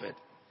the prophet.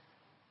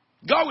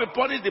 God will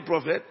punish the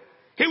prophet.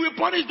 He will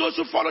punish those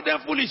who follow them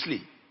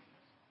foolishly.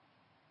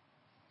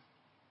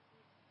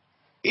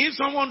 If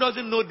someone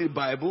doesn't know the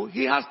Bible,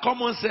 he has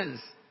common sense.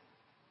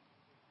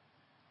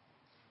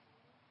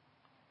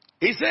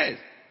 He says,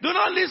 do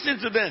not listen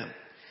to them.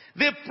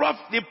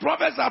 The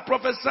prophets are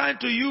prophesying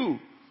to you.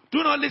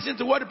 Do not listen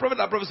to what the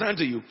prophets are prophesying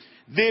to you.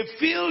 They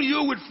fill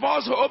you with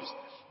false hopes.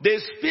 They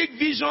speak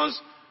visions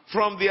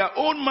from their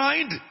own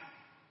mind.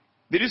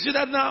 Did you see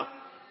that now?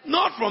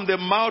 Not from the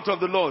mouth of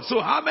the Lord. So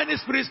how many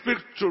spirits speak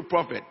through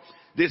prophet?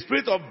 The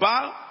spirit of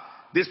Baal,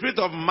 the spirit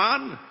of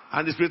man,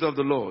 and the spirit of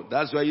the Lord.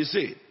 That's why you see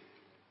it.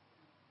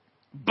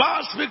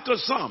 Baal speak to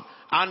some,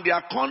 and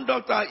their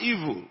conduct are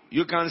evil.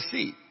 You can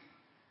see.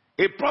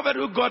 A prophet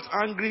who got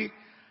angry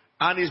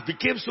and it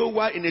became so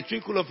white in a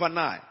twinkle of an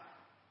eye.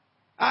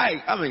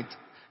 I mean,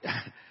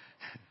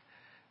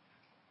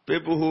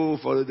 people who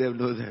follow them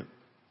know them.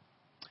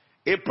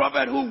 A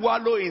prophet who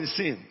wallow in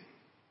sin.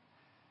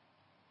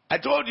 I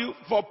told you,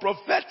 for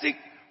prophetic,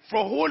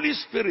 for Holy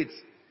Spirit,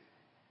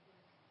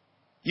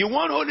 you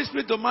want Holy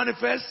Spirit to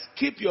manifest,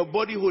 keep your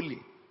body holy.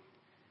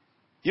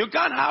 You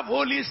can't have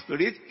Holy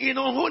Spirit in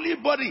a holy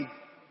body.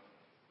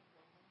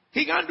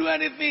 He can't do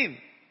anything.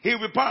 He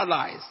will be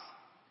paralyzed.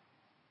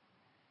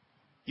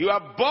 You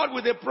are bought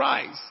with a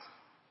price.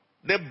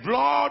 The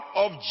blood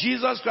of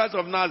Jesus Christ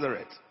of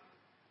Nazareth.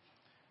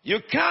 You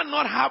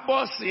cannot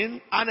harbor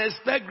sin and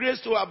expect grace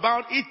to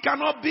abound. It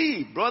cannot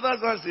be, brothers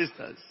and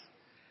sisters.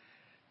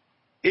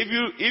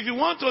 If you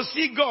want to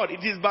see God,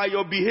 it is by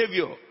your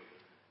behavior.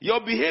 Your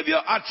behavior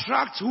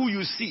attracts who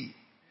you see.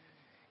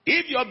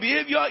 If your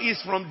behavior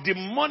is from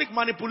demonic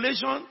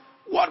manipulation,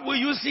 what will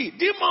you see?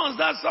 Demons,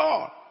 that's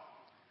all.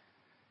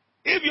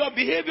 If your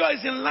behavior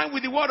is in line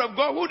with the word of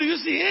God, who do you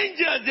see?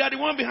 Angels, they are the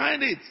one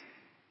behind it.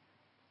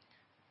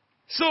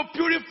 So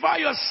purify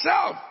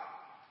yourself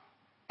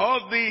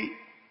of the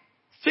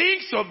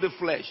things of the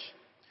flesh,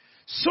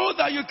 so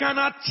that you can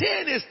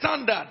attain a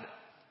standard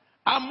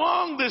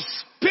among the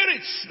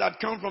spirits that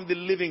come from the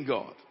living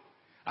God.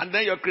 And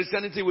then your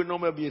Christianity will no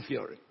more be a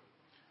theory.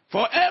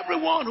 For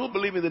everyone who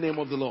believes in the name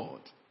of the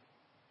Lord.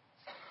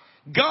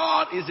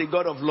 God is a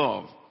God of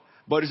love,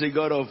 but is a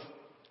God of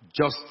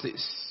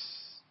justice.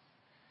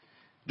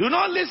 Do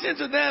not listen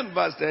to them,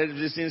 verse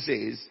 16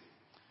 says.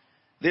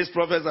 These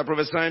prophets are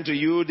prophesying to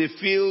you. They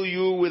fill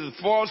you with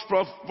false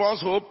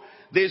hope.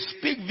 They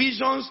speak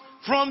visions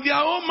from their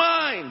own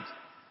mind.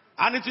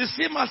 And it will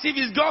seem as if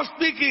it's God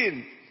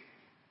speaking.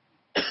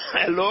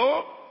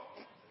 Hello?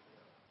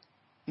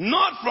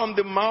 Not from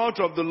the mouth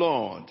of the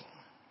Lord.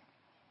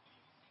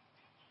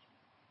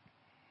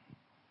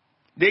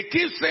 They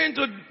keep saying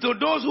to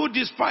those who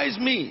despise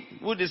me,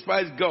 who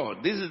despise God.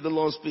 This is the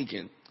Lord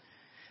speaking.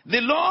 The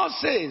Lord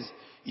says,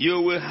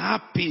 you will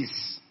have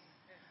peace.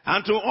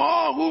 And to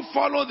all who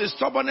follow the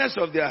stubbornness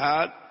of their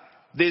heart,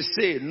 they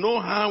say, no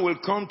harm will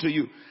come to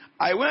you.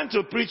 I went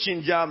to preach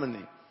in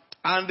Germany,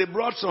 and they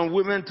brought some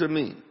women to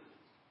me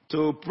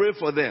to pray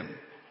for them.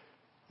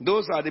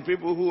 Those are the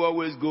people who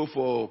always go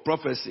for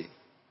prophecy.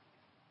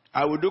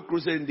 I would do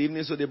crusade in the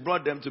evening, so they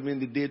brought them to me in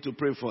the day to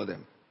pray for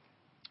them.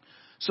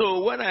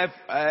 So when I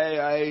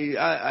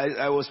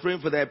was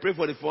praying for them, I prayed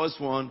for the first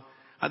one,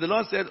 and the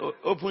Lord said,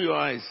 open your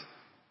eyes.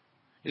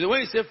 You know,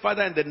 when you say,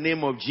 Father, in the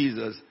name of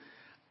Jesus,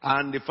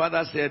 and the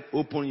Father said,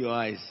 open your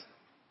eyes.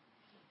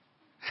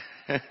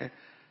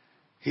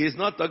 He is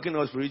not talking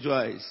of spiritual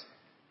eyes.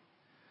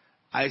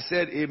 I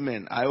said,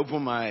 amen. I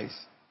opened my eyes.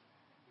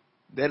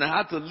 Then I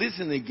had to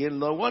listen again.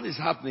 Lord, what is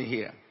happening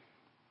here?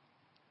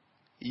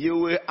 You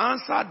will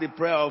answer the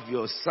prayer of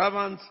your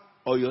servants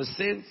or your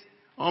saints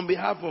on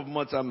behalf of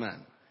mortal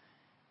man.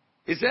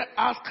 He said,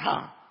 ask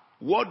her,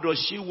 what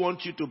does she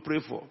want you to pray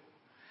for?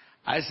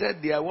 I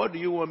said, dear, what do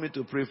you want me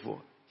to pray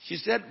for? She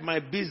said, my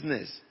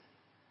business.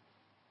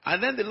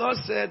 And then the Lord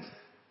said,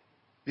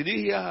 did you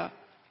hear her?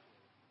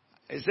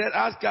 He said,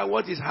 ask her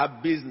what is her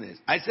business.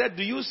 I said,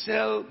 do you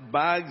sell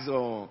bags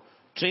or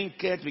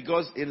trinkets?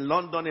 Because in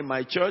London, in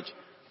my church,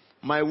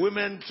 my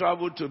women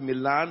travel to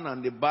Milan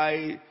and they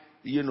buy,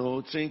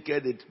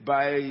 trinkets, they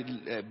buy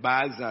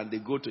bags, and they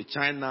go to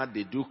China,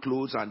 they do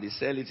clothes and they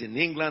sell it in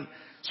England.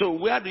 So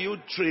where do you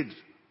trade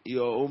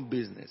your own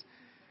business?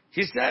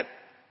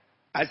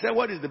 I said,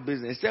 what is the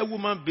business? He said,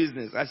 woman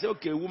business. I said,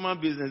 okay, woman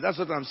business. That's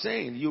what I'm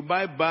saying. You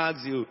buy bags,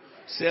 you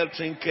sell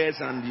trinkets,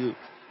 and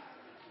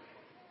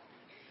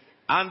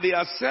there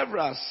are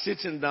several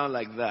sitting down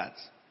like that,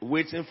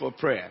 waiting for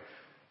prayer.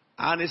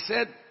 And he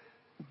said,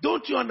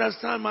 don't you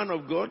understand, man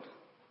of God,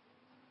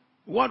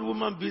 what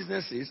woman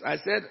business is? I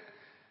said,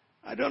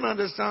 I don't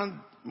understand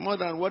more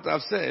than what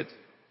I've said.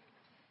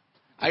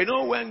 I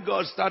know when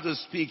God starts to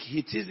speak,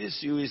 he teases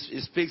you, he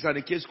speaks, and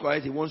he keeps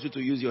quiet. He wants you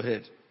to use your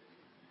head.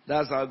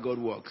 That's how God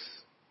works.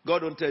 God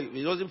don't tell you.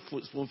 He doesn't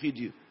spoon feed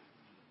you.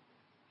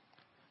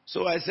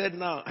 So I said,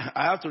 now,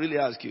 I have to really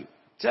ask you,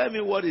 tell me,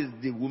 what is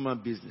the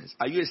woman business?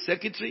 Are you a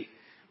secretary?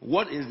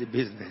 What is the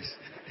business?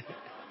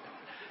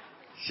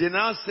 She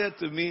now said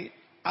to me,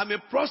 I'm a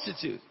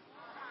prostitute.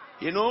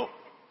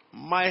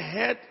 My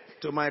head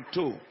to my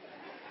toe.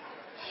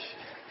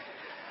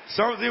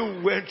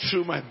 Something went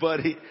through my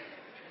body.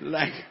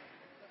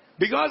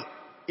 Because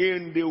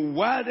in the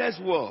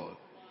wildest world,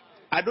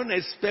 I don't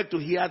expect to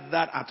hear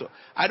that at all.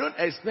 I don't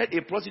expect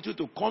a prostitute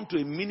to come to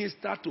a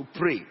minister to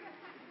pray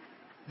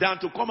than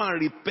to come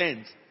and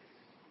repent.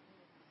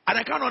 And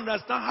I can't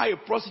understand how a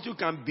prostitute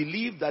can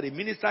believe that a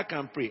minister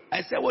can pray.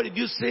 I said, what did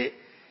you say?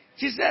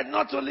 She said,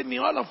 not only me,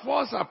 all of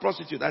us are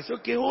prostitutes. I said,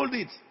 okay, hold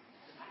it.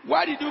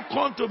 Why did you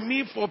come to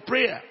me for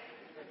prayer?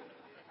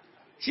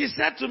 She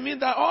said to me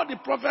that all the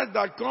prophets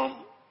that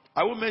come,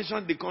 I won't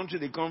mention the country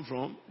they come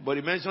from, but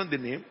he mentioned the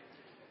name.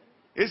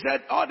 He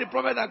said, all the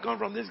prophets that come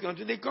from this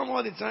country, they come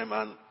all the time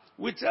and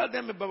we tell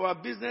them about our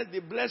business, they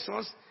bless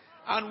us,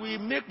 and we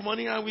make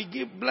money and we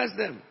bless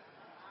them.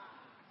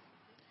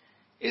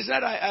 He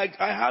said, I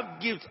have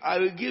gifts, I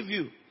will give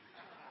you.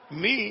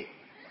 Me,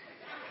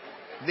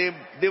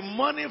 the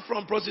money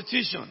from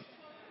prostitution.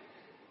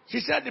 She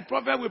said the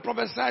prophet will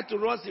prophesy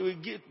to us, he will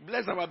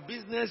bless our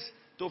business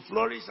to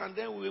flourish, and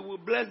then we will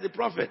bless the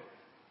prophet.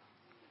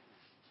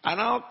 I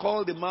now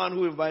called the man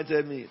who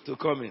invited me to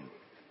come in.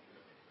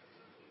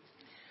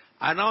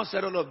 I now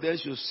said all of them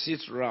should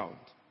sit round.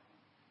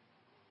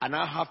 And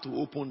I have to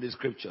open the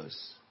scriptures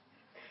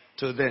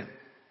to them.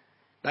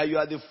 That you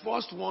are the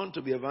first one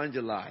to be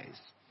evangelized.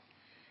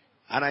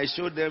 And I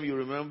showed them, you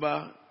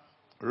remember,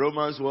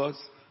 Romans what?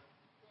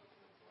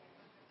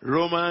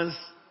 Romans,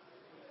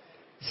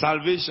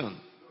 salvation.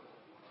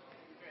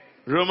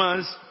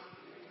 Romans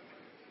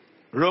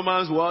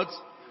what?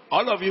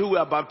 All of you who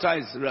were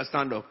baptized,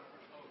 stand up.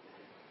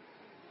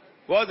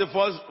 What's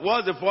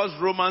the first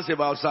Romans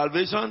about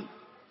salvation?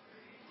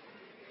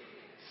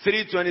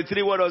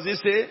 3:23, what does it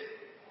say?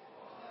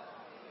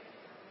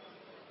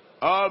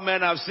 All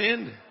men have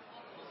sinned.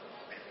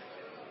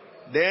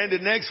 Then the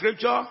next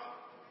scripture,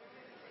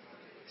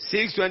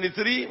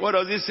 6:23, what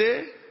does it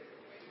say?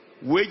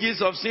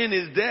 Wages of sin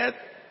is death,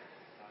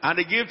 and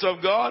the gift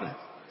of God.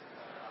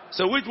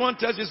 So which one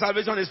tells you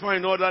salvation is found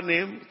in another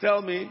name?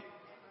 Tell me.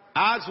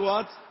 Acts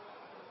what?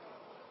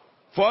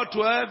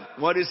 4:12,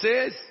 what it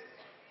says?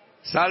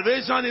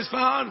 Salvation is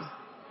found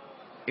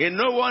in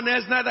no one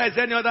else, neither is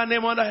any other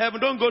name under heaven.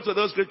 Don't go to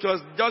those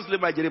scriptures. Just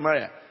live by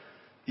Jeremiah.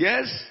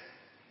 Yes?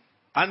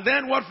 And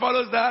then what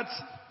follows that?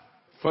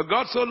 For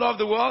God so loved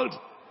the world.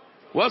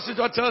 What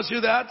scripture tells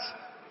you that?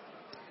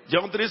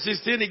 John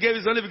 3:16, he gave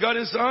his only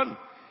begotten son,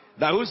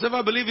 that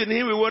whosoever believes in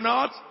him will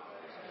not.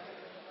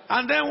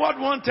 And then what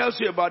one tells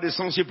you about the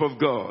sonship of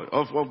God,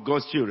 of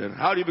God's children.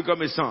 How do you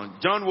become a son?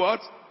 John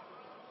what?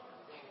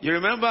 You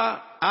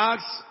remember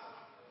Acts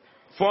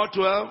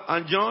 4:12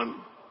 and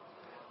John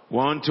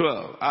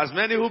 1:12. As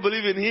many who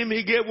believe in him,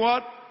 he gave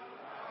what?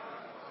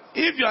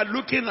 If you are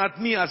looking at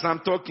me as I'm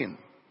talking,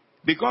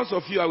 because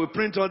of you, I will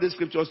print all these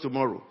scriptures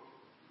tomorrow.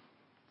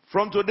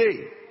 From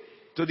today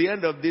to the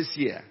end of this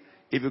year,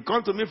 if you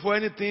come to me for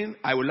anything,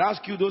 I will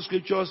ask you those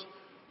scriptures.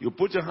 You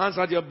put your hands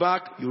at your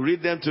back, you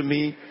read them to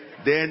me,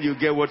 then you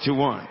get what you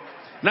want.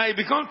 Now, if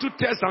you come to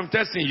test, I'm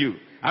testing you.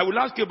 I will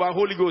ask you about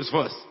Holy Ghost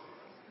first.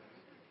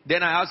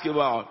 Then I ask you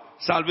about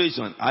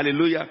salvation.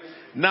 Hallelujah.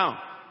 Now,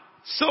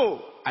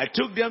 so I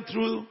took them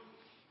through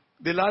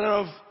the ladder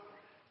of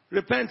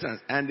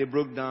repentance, and they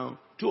broke down.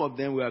 2 of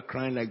them were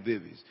crying like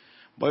babies.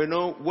 But you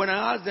know, when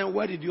I asked them,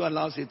 why did you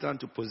allow Satan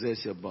to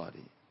possess your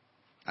body?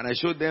 And I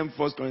showed them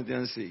 1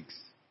 Corinthians 6.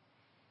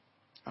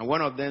 And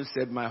one of them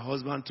said, my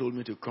husband told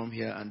me to come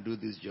here and do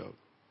this job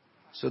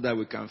so that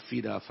we can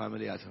feed our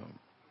family at home.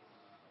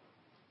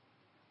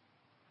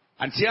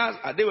 And tears,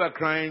 they were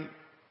crying,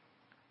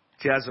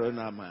 tears were in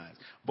our eyes.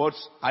 But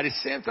at the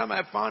same time,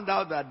 I found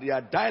out that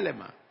their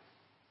dilemma,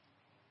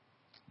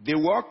 they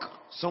work,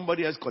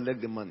 somebody else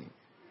collect the money.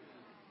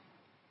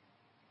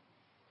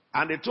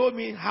 And they told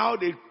me how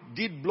they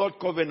did blood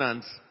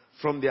covenants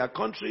from their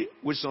country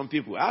with some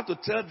people. I had to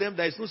tell them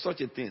there is no such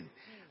a thing.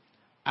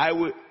 I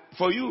will,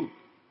 for you,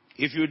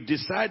 if you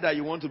decide that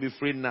you want to be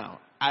free now,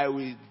 I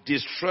will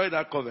destroy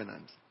that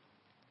covenant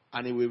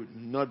and it will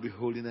not be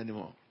holding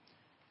anymore.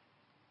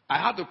 I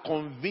had to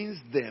convince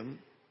them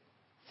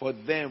for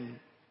them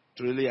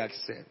to really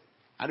accept.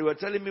 And they were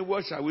telling me,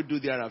 what shall we do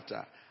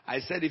thereafter? I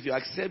said, if you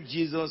accept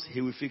Jesus,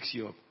 he will fix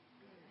you up.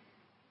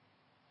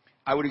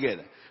 I would get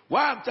it.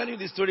 Why I'm telling you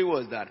this story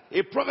was that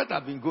a prophet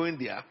had been going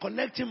there,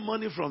 collecting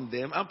money from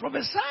them and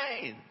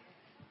prophesying,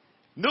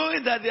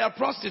 knowing that they are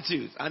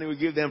prostitutes, and he will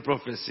give them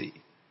prophecy.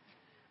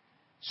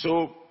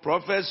 So,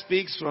 prophet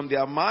speaks from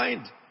their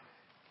mind.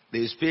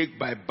 They speak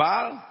by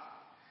Baal,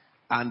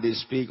 and they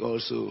speak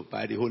also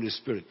by the Holy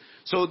Spirit.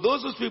 So,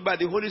 those who speak by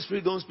the Holy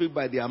Spirit don't speak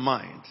by their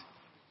mind.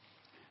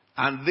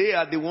 And they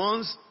are the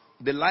ones,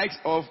 the likes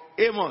of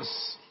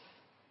Amos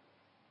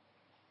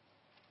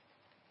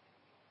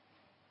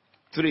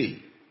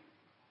 3:8.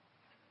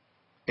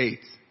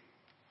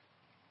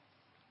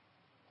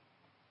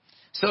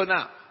 So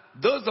now,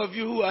 those of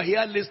you who are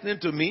here listening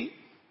to me,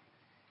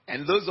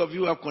 and those of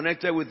you who are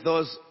connected with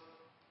us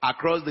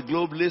across the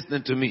globe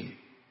listening to me,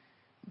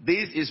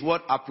 this is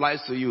what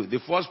applies to you. The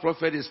first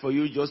prophet is for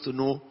you just to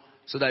know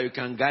so that you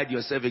can guide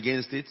yourself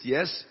against it,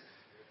 yes?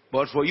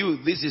 But for you,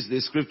 this is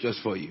the scriptures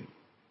for you.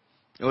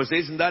 It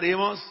says in that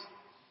Amos,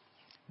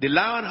 the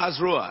lion has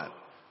roared,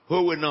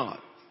 who will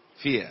not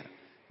fear?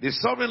 The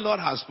sovereign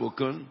Lord has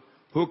spoken,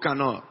 Who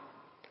cannot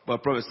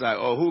but prophesy?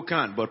 Or who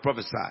can but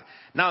prophesy?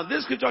 Now,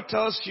 this scripture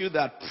tells you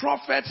that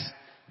prophets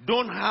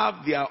don't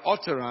have their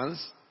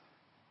utterance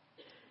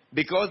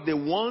because they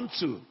want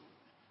to.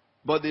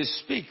 But they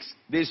speak.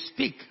 They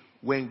speak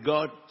when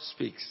God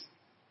speaks.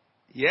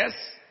 Yes?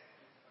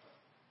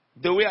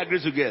 Do we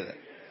agree together?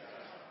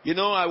 You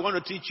know, I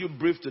want to teach you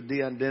brief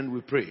today and then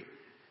we pray.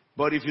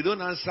 But if you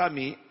don't answer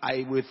me,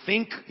 I will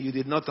think you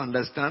did not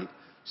understand.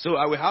 So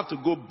I will have to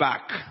go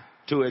back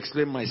to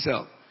explain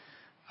myself,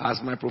 as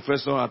my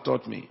professor had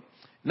taught me.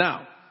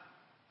 Now,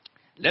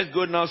 let's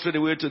go now straight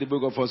away to the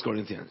book of 1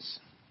 Corinthians.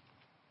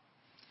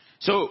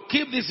 So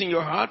keep this in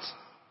your heart,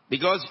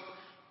 because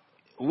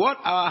what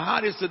our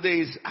heart is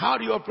today is, how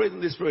do you operate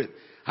in the Spirit?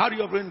 How do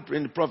you operate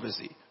in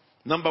prophecy?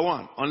 Number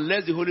one,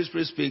 unless the Holy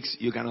Spirit speaks,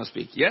 you cannot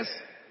speak. Yes?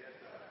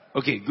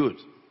 Okay, good.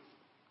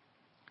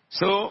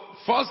 So,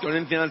 1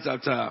 Corinthians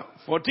chapter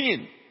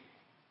 14,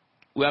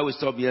 where we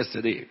stopped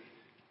yesterday.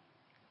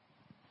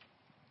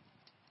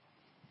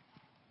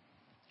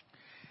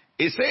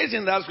 It says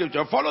in that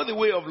scripture, follow the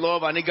way of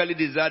love and eagerly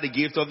desire the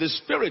gift of the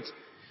Spirit.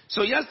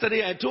 So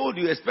yesterday I told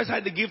you,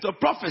 especially the gift of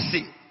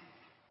prophecy.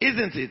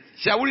 Isn't it?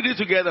 Shall we read it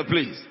together,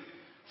 please?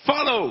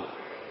 Follow.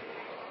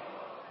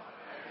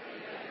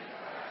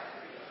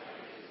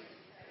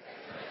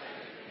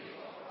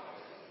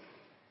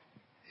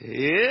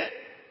 Yeah.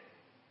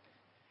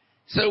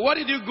 So what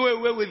did you go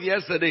away with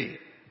yesterday?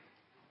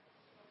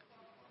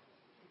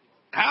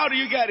 How do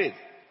you get it?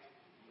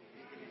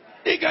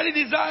 Eagerly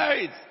desire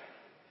it.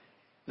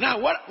 Now,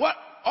 what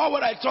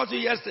I taught you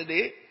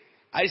yesterday,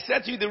 I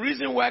said to you the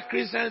reason why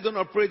Christians don't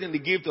operate in the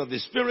gift of the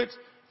Spirit,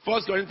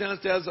 1 Corinthians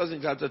tells us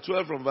in chapter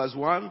 12 from verse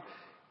 1,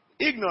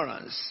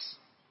 ignorance.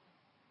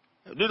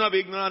 Do not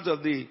be ignorant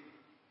of the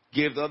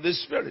gift of the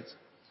Spirit.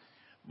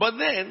 But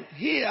then,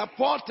 here,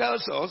 Paul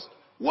tells us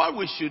what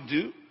we should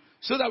do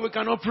so that we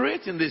can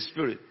operate in the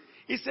Spirit.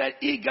 He said,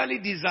 eagerly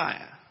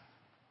desire.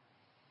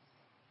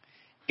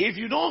 If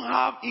you don't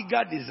have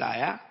eager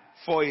desire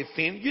for a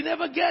thing, you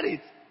never get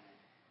it.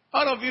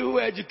 All of you who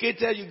are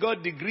educated, you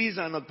got degrees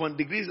and upon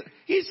degrees.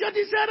 It's your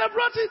desire that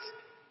brought it.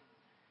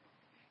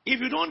 If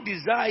you don't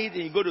desire it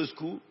and you go to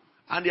school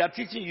and they are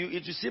teaching you,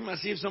 it will seem as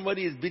if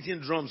somebody is beating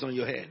drums on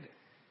your head.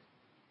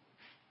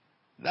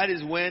 That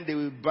is when they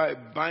will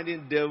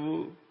binding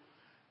devil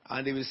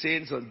and they will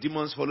say some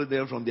demons follow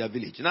them from their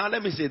village. Now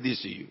let me say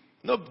this to you.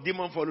 No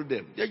demon follow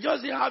them. They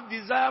just have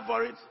desire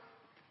for it.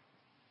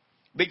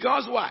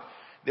 Because why?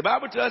 The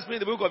Bible tells me in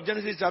the book of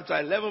Genesis chapter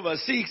 11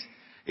 verse 6,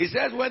 it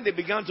says when they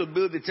began to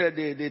build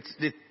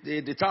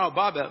the Tower of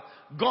Babel,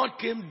 God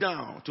came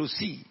down to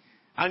see.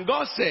 And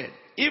God said,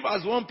 if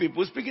as one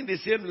people speaking the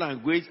same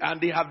language and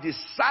they have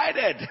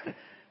decided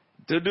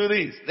to do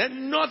this,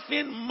 then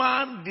nothing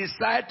man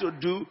decide to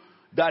do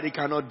that he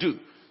cannot do.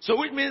 So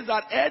which means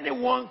that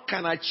anyone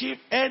can achieve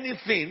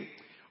anything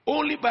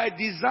only by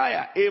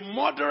desire. A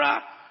murderer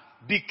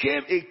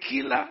became a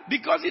killer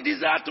because he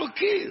desired to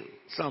kill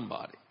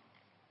somebody.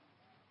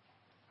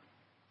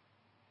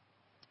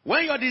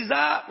 When you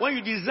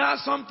desire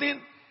something,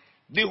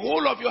 the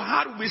whole of your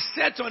heart will be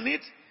set on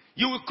it.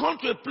 You will come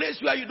to a place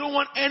where you don't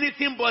want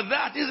anything but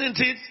that, isn't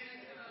it?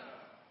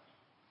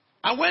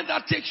 And when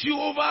that takes you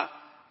over,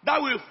 that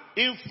will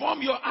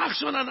inform your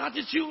action and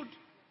attitude.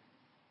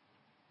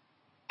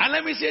 And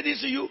let me say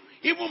this to you,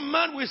 even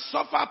man will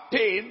suffer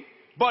pain,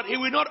 but he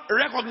will not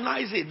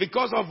recognize it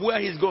because of where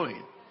he's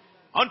going.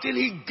 Until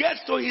he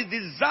gets to his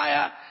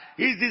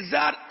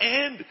desired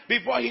end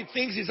before he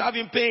thinks he's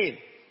having pain.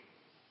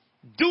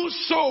 Do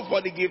so for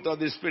the gift of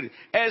the Spirit,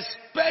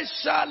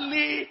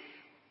 especially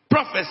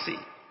prophecy.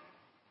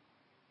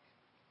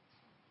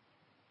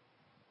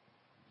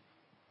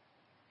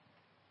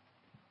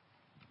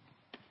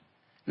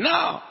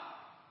 Now,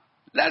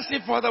 let's see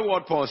further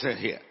what Paul said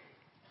here.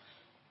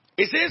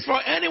 It says, for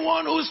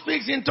anyone who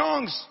speaks in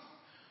tongues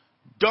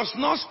does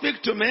not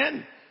speak to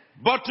men,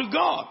 but to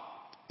God.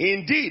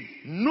 Indeed,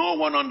 no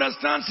one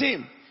understands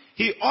him.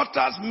 He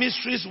utters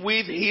mysteries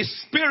with his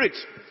spirit.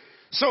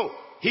 So,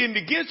 he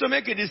begins to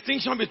make a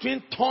distinction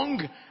between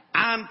tongue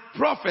and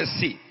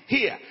prophecy.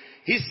 Here,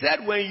 he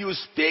said when you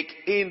speak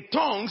in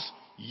tongues,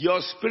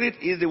 your spirit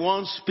is the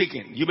one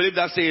speaking. You believe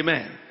that? Say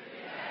amen. Amen.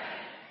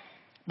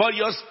 But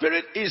your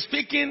spirit is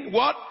speaking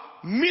what?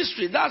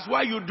 Mystery. That's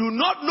why you do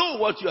not know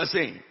what you are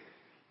saying.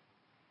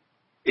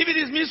 If it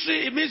is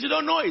mystery, it means you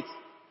don't know it.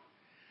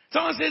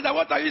 Someone says that,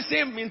 what are you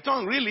saying in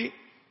tongue? Really?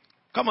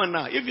 Come on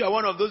now. If you are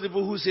one of those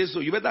people who say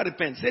so, you better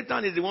repent.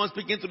 Satan is the one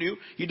speaking to you.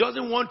 He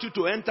doesn't want you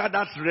to enter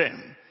that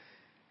realm.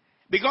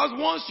 Because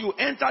once you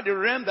enter the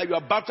realm that you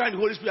are baptized in the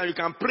Holy Spirit and you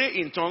can pray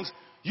in tongues,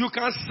 you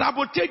can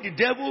sabotage the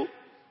devil.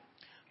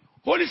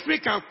 Holy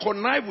Spirit can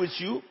connive with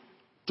you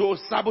to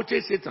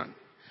sabotage Satan.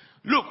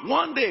 Look,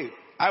 one day,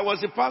 I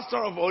was a pastor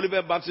of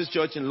Oliver Baptist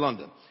Church in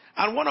London.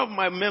 And one of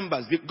my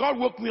members, God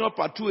woke me up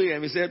at 2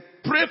 a.m. He said,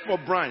 pray for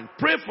Brian,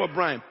 pray for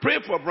Brian, pray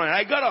for Brian.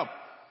 I got up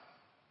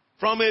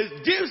from a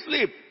deep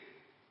sleep.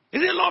 He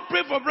said, Lord,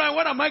 pray for Brian.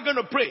 What am I going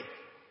to pray?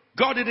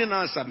 God didn't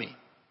answer me.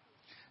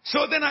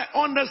 So then I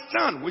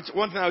understand, which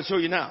one thing I'll show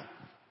you now.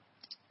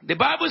 The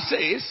Bible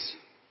says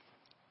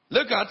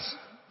Look at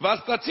verse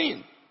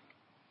 13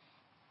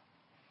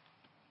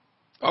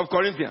 of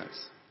Corinthians.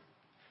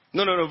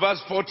 No,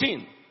 verse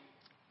 14.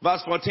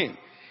 Verse 14.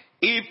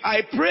 If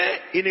I pray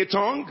in a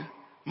tongue,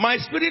 my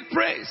spirit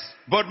prays,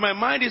 but my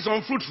mind is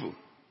unfruitful.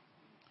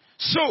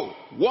 So,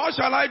 what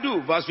shall I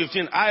do? Verse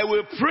 15. I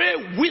will pray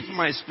with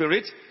my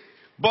spirit,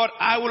 but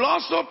I will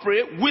also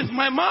pray with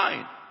my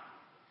mind.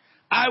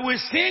 I will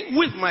sing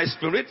with my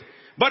spirit,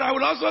 but I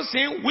will also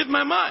sing with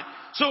my mind.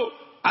 So,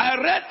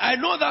 I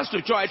know that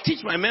scripture. I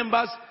teach my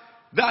members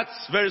that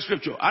very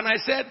scripture. And I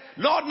said,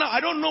 Lord, now I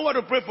don't know what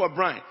to pray for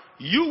Brian.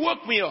 You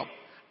woke me up.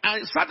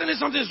 And certainly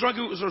something is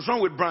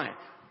wrong with Brian.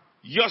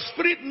 Your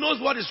spirit knows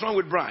what is wrong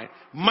with Brian.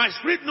 My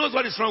spirit knows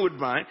what is wrong with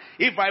Brian.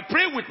 If I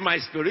pray with my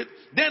spirit,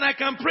 then I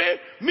can pray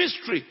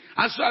mystery.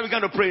 And so I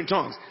began to pray in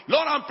tongues.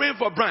 Lord, I'm praying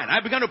for Brian.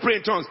 I began to pray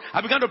in tongues.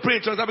 I began to pray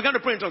in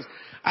tongues.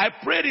 I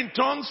prayed in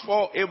tongues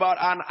for about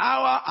an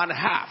hour and a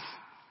half.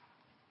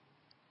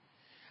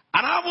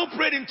 And I haven't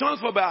prayed in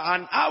tongues for about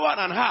an hour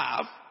and a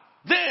half.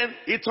 Then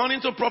it turned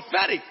into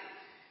prophetic.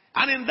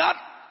 And in that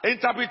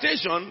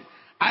interpretation,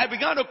 I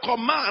began to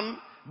command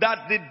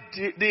that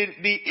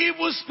the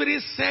evil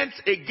spirit sent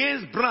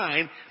against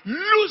Brian,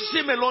 loose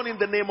him alone in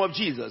the name of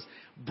Jesus.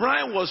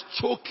 Brian was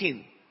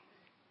choking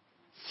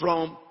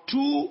from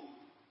 2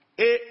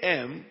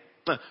 a.m.,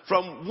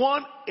 from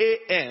 1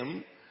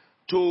 a.m.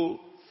 to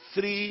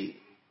 3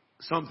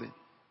 something.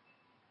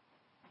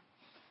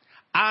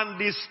 And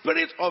the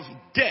spirit of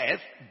death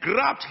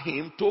grabbed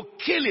him to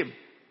kill him.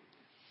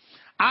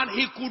 And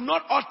he could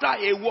not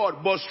utter a word,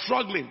 but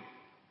struggling.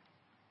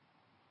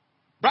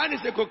 Brian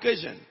is a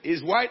Caucasian.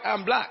 He's white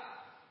and black.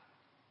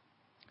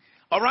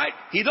 Alright?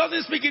 He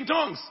doesn't speak in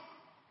tongues.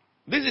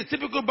 This is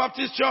typical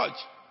Baptist church.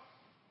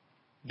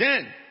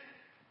 Then,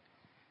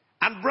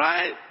 and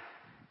Brian,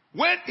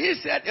 when he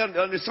said on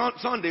the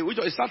Sunday, which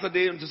was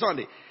Saturday into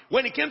Sunday,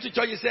 when he came to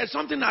church, he said,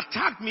 something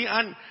attacked me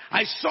and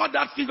I saw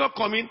that figure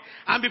coming,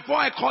 and before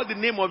I called the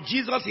name of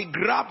Jesus, he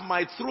grabbed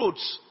my throat.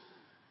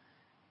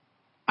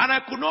 And I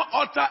could not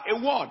utter a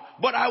word,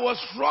 but I was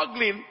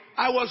struggling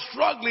and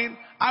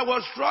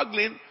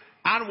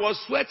was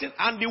sweating,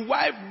 and the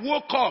wife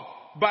woke up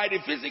by the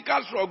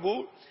physical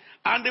struggle,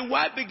 and the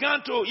wife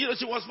began to,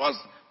 she was first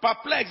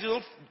perplexed,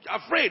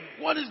 afraid.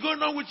 What is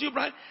going on with you,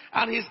 Brian?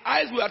 And his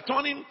eyes were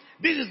turning.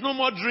 This is no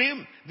more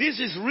dream. This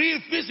is real,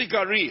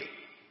 physical, real.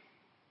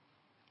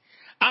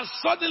 And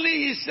suddenly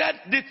he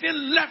said, the thing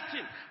left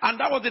him. And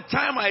that was the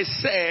time I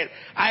said,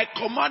 I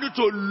commanded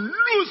to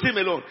loose him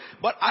alone.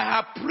 But I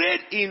have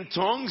prayed in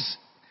tongues,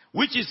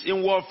 which is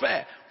in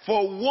warfare,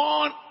 for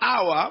 1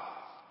 hour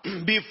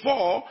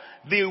before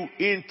the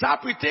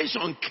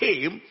interpretation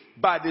came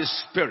by the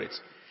Spirit.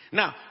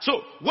 Now,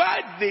 so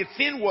while the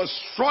thing was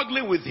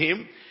struggling with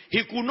him,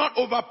 he could not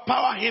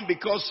overpower him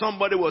because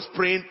somebody was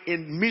praying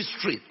in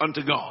mystery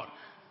unto God.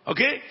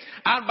 Okay?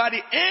 And by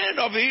the end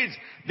of it,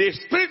 the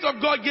Spirit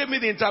of God gave me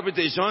the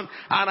interpretation,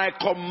 and I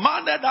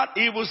commanded that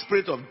evil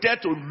spirit of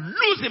death to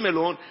loose him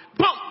alone.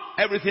 Boom!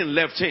 Everything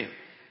left him.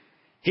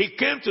 He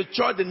came to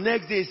church the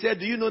next day. He said,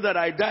 do you know that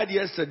I died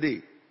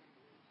yesterday?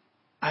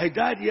 I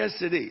died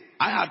yesterday.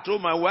 I had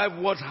told my wife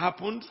what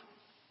happened.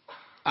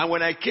 And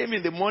when I came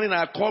in the morning,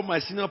 I called my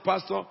senior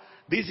pastor.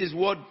 This is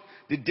what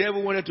the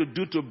devil wanted to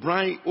do to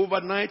Brian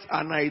overnight.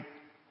 And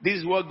this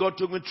is what God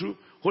took me through.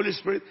 Holy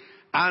Spirit.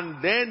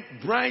 And then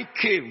Brian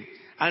came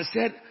and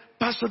said,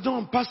 Pastor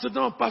Don,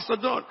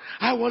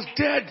 I was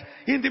dead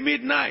in the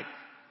midnight.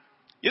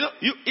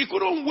 He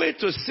couldn't wait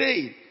to say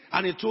it.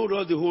 And he told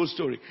us the whole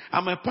story.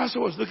 And my pastor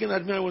was looking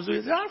at me and was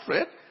saying,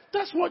 Alfred,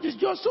 that's what you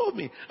just told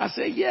me. I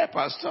said, yeah,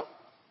 Pastor.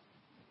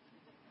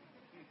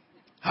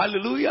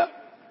 Hallelujah.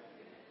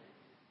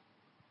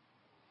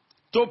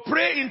 To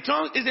pray in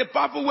tongues is a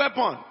powerful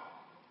weapon.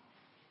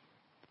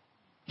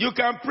 You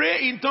can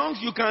pray in tongues,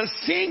 you can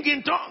sing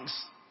in tongues.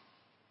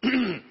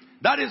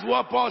 That is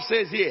what Paul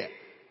says here.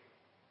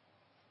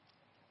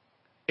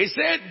 He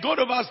said, go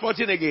to verse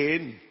 14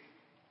 again.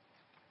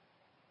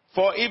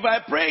 For if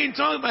I pray in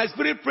tongues, my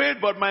spirit prayed,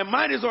 but my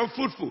mind is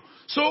unfruitful.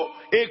 So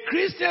a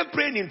Christian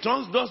praying in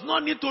tongues does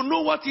not need to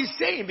know what he's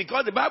saying,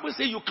 because the Bible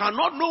says you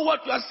cannot know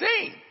what you are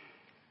saying.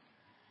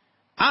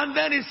 And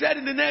then he said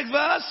in the next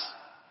verse,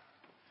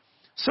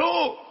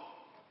 so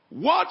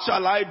what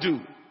shall I do?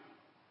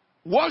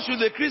 What should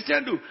the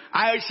Christian do?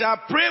 I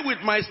shall pray with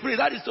my spirit.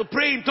 That is to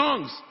pray in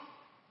tongues.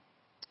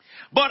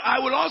 But I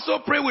will also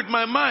pray with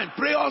my mind.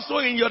 Pray also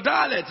in your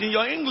dialect, in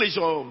your English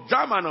or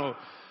German or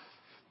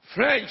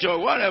French or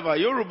whatever,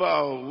 Yoruba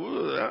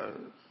or...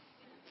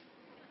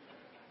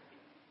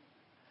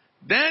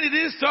 Then it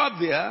didn't stop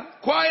there.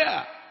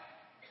 Choir.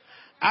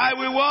 I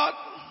will what?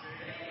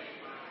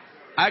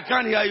 I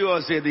can't hear you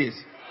all say this.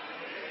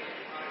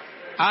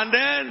 And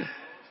then,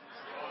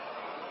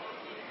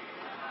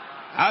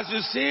 as you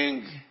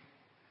sing,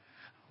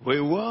 we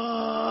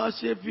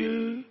worship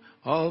you,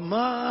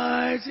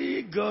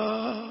 Almighty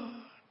God.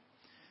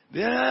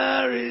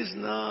 There is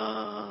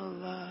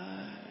none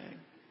like.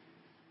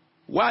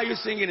 Why are you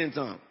singing in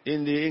tongue,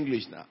 in the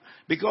English now?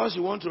 Because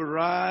you want to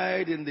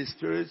ride in the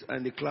spirit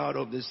and the cloud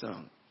of the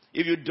song.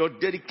 If you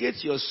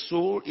dedicate your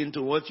soul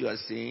into what you are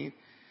saying,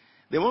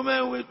 the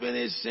moment we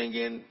finish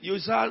singing, you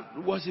start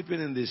worshiping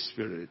in the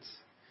Spirit.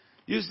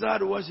 You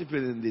start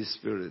worshiping in the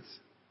Spirit.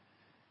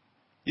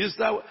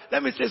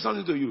 Let me say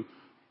something to you.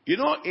 You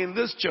know, in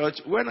this church,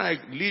 when I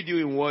lead you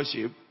in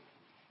worship,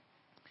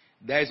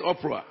 there is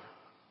opera.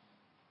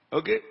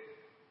 Okay?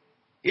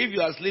 If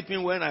you are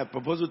sleeping when I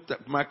propose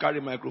to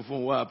carry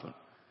microphone, what happens?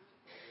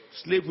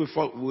 Sleep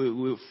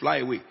will fly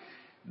away.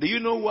 Do you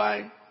know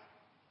why?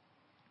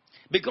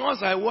 Because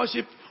I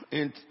worship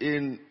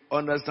in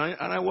understanding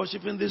and I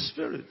worship in the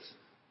Spirit.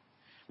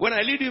 When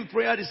I lead you in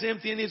prayer, the same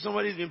thing. If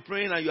somebody's been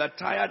praying and you are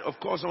tired, of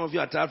course some of you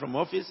are tired from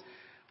office.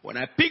 When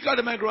I pick up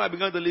the microphone, I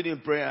begin to lead you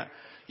in prayer.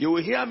 You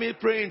will hear me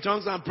pray in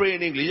tongues and pray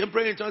in English. And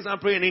pray in tongues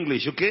and pray in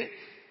English, okay?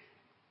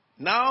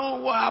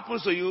 Now what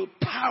happens to you?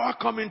 Power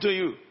coming to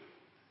you.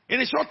 In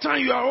a short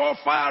time, you are all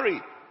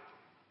fiery.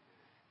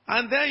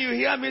 And then you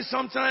hear me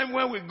sometime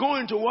when we go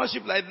into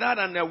worship like that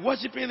and they're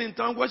worshiping in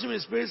tongues, worshiping in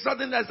spirit,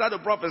 suddenly I start to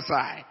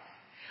prophesy.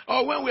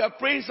 Or when we are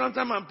praying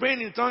sometime, I'm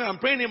praying in tongues, I'm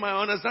praying in my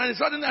understanding,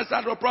 suddenly I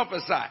start to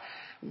prophesy.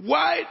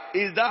 Why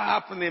is that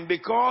happening?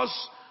 Because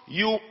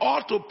you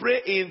ought to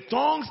pray in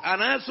tongues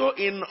and also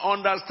in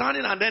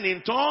understanding and then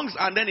in tongues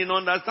and then in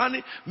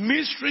understanding,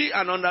 mystery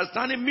and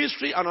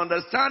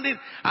understanding,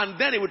 and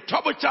then it will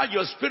turbocharge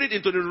your spirit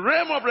into the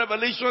realm of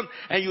revelation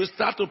and you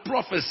start to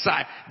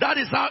prophesy. That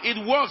is how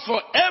it works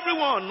for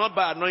everyone, not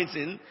by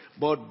anointing,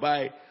 but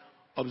by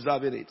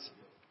observing it.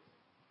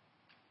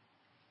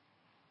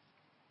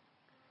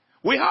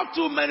 We have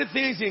too many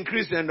things in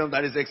Christendom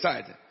that is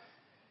exciting.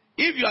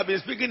 If you have been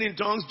speaking in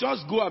tongues,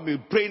 just go and be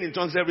praying in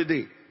tongues every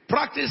day.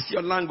 Practice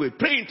your language.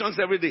 Pray in tongues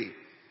every day.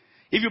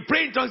 If you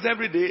pray in tongues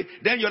every day,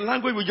 then your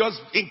language will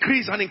just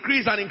increase and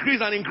increase and increase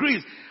and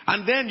increase.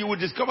 And then you will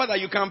discover that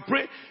you can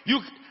pray.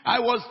 I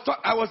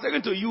was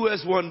taken to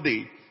US one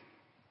day,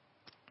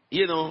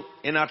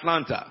 in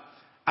Atlanta.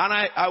 And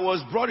I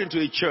was brought into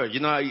a church.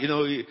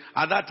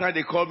 At that time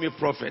they called me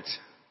prophet.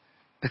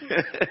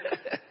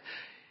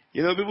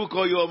 People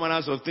call you all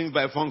manners of things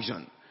by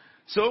function.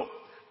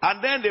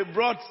 And then they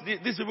brought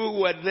these people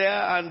who were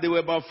there, and they were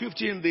about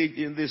 50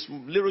 in this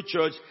little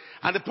church.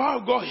 And the power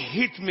of God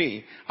hit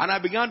me, and I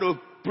began to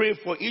pray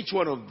for each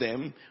one of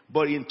them,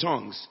 but in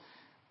tongues.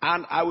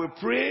 And I will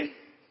pray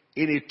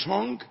in a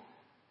tongue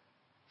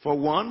for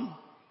one,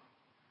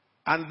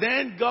 and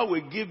then God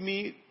will give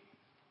me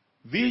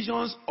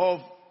visions of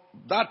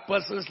that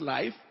person's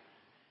life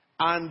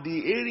and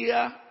the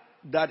area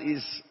that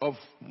is of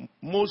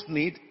most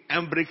need,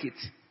 and break it.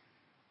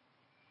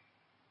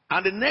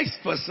 And the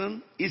next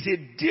person is a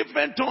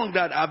different tongue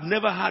that I've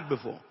never had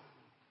before.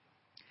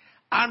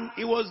 And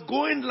it was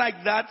going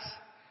like that.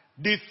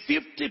 The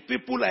 50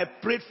 people, I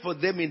prayed for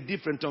them in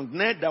different tongues.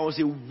 Then there was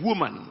a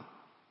woman.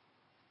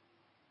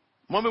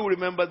 Mommy will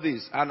remember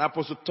this. And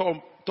Apostle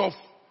Toff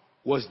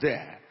was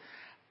there.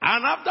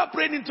 And after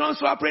praying in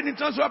tongues, I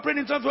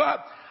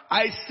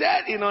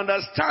said in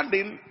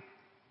understanding,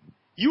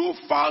 you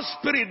foul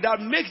spirit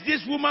that makes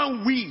this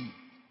woman weep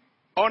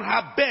on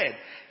her bed,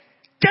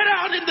 get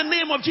out in the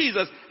name of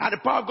Jesus. And the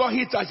power of God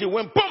hit her. She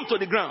went boom to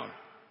the ground.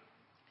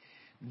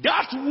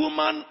 That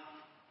woman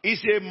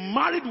is a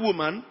married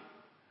woman.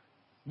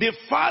 The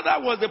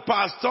father was the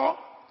pastor.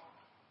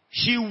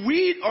 She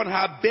weed on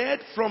her bed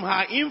from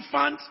her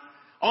infant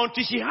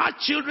until she had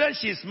children.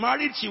 She's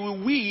married. She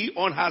will weed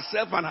on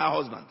herself and her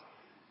husband.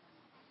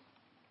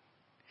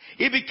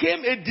 It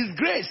became a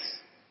disgrace.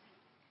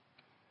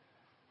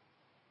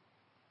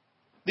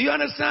 Do you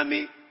understand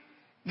me?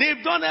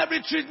 They've done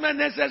every treatment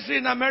necessary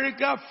in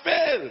America,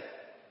 failed.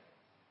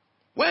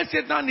 When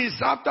Satan is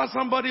after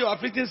somebody or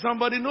afflicting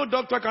somebody, no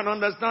doctor can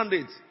understand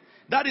it.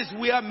 That is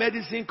where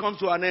medicine comes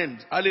to an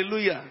end.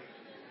 Hallelujah.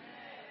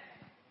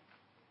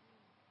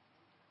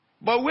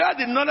 But where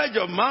the knowledge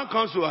of man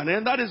comes to an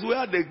end, that is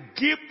where the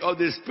gift of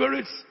the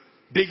Spirit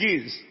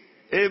begins.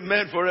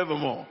 Amen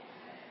forevermore.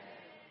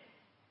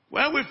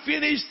 When we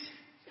finished,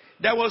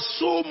 there was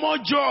so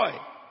much joy.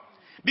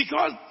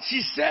 Because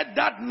she said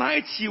that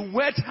night she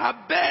wet her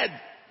bed.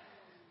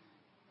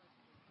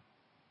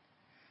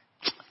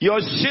 Your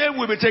shame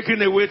will be taken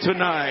away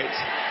tonight.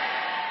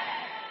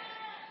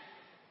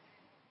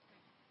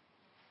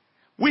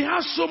 We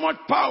have so much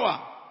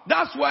power.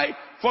 That's why,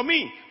 for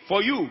me,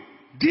 for you,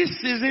 this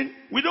season,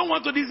 we don't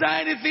want to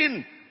desire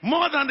anything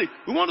more than it.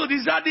 We want to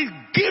desire this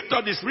gift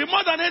of the Spirit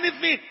more than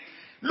anything.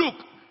 Look,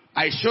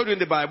 I showed you in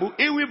the Bible,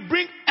 it will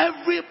bring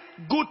every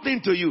good thing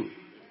to you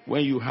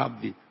when you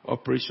have the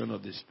operation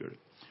of the Spirit.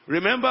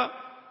 Remember,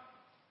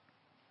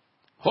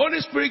 Holy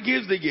Spirit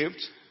gives the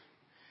gift.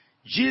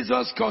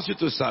 Jesus calls you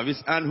to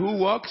service. And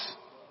who works?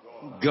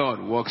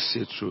 God works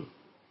it through.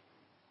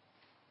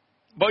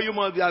 But you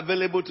must be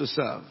available to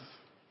serve.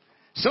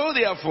 So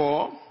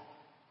therefore,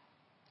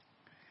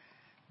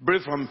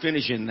 brief, I'm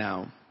finishing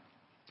now.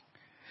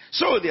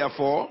 So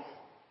therefore,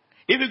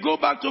 if you go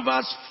back to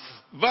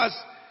verse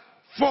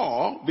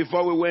 4,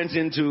 before we went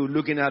into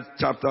looking at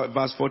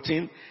verse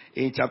 14,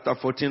 in chapter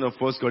 14 of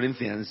 1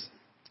 Corinthians.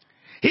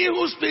 He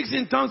who speaks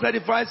in tongues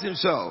edifies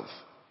himself.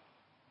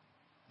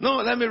 No,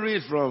 let me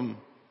read from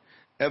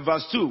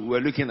verse 2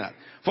 we're looking at.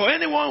 For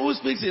anyone who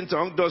speaks in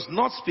tongues does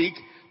not speak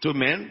to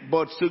men,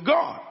 but to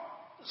God.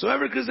 So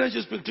every Christian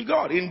should speak to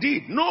God.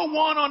 Indeed, no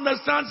one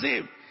understands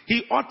him.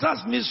 He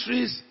utters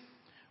mysteries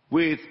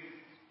with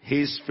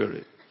his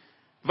spirit.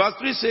 Verse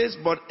 3 says,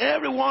 but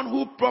everyone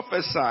who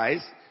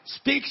prophesies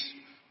speaks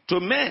to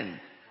men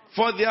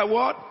for their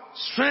what?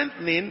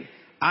 Strengthening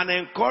and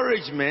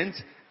encouragement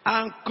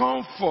and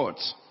comfort.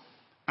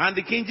 And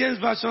the King James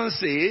Version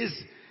says,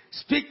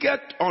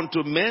 speaketh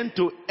unto men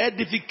to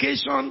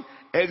edification,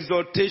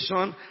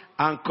 exhortation,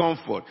 and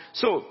comfort.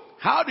 So,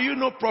 how do you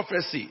know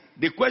prophecy?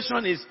 The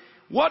question is,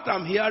 what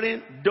I'm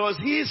hearing, does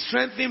he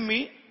strengthen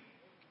me?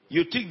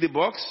 You tick the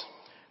box.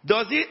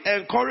 Does he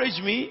encourage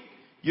me?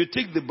 You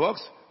tick the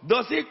box.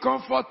 Does he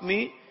comfort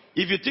me?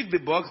 If you tick the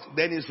box,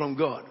 then it's from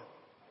God.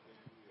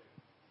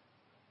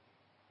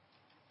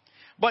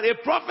 But a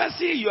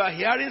prophecy you are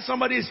hearing,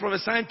 somebody is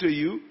prophesying to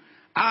you,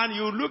 and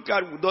you look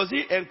at, does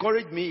he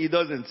encourage me? He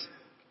doesn't.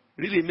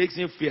 Really makes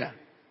him fear.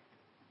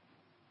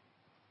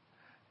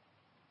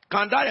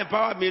 Can that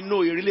empower me?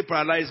 No, it really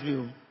paralyzes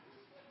me.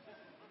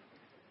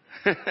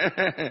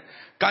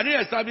 Can he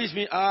establish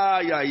me?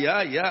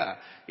 Yeah.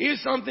 If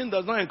something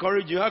does not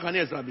encourage you, how can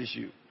he establish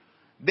you?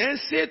 Then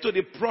say to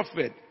the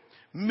prophet,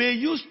 may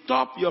you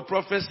stop your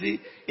prophecy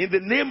in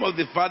the name of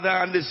the Father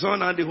and the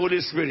Son and the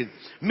Holy Spirit.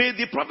 May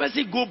the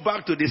prophecy go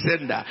back to the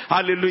sender.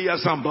 Hallelujah,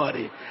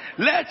 somebody.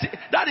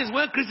 That is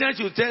when Christians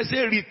should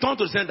say, return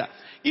to sender.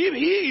 If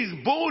he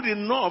is bold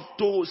enough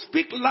to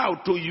speak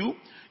loud to you,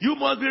 you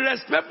must be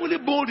respectfully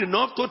bold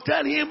enough to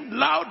tell him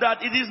loud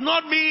that it is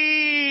not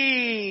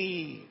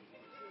me.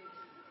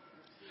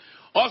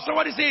 Or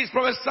somebody says he's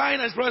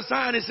prophesying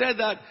and he said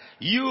that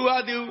you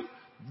are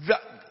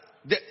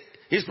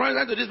he's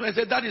prophesying to this man and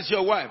said that is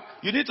your wife.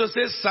 You need to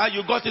say, sir,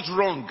 you got it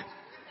wrong.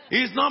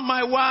 It's not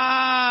my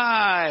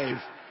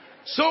wife.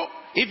 So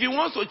if he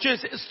wants to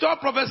change, stop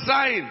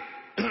prophesying.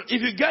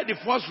 If you get the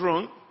first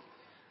wrong,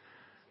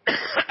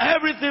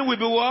 everything will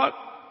be what?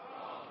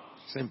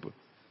 Simple.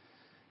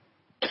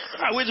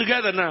 Are we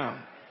together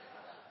now?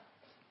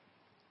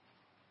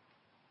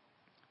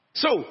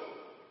 So,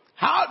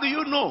 how do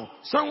you know?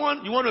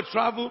 Someone, you want to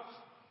travel,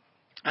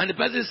 and the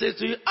person says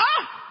to you,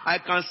 I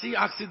can see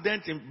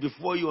accident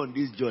before you on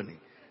this journey.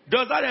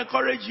 Does that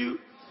encourage you?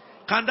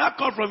 Can that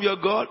come from your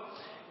God?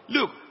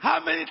 Look,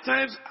 how many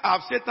times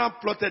have Satan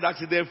plotted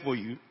accident for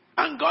you,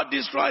 and God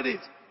destroyed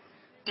it?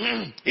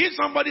 If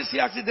somebody see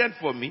accident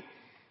for me,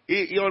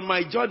 on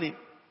my journey,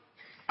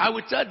 I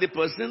will tell the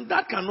person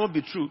that cannot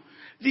be true.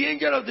 The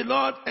angel of the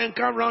Lord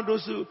encamp around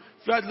those who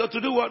fear the Lord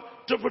to do what?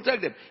 To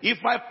protect them. If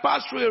I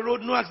pass through a road,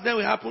 no accident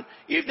will happen.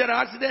 If there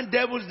are accident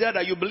devils there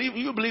that you believe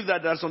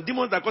that there are some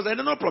demons that cause it,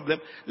 no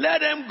problem.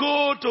 Let them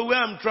go to where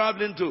I'm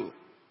traveling to.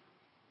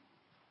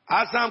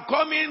 As I'm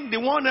coming, the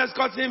one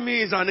escorting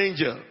me is an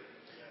angel.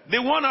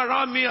 The one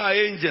around me are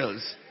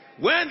angels.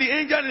 When the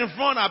angel in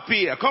front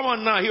appear, come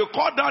on now, he'll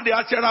cut down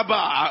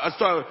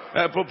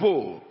the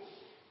propos.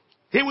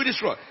 He will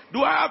destroy.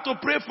 Do I have to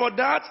pray for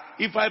that?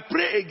 If I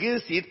pray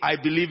against it, I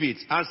believe it.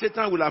 And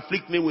Satan will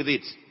afflict me with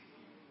it.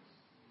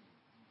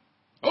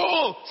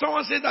 Oh,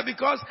 someone said that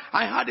because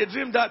I had a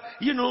dream that,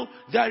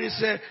 there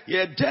is a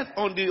death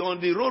on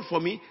the road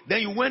for me.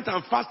 Then you went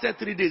and fasted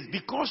 3 days.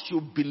 Because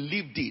you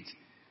believed it,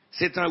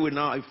 Satan will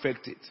now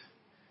affect it.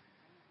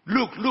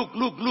 Look.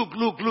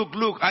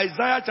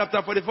 Isaiah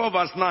chapter 44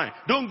 verse 9.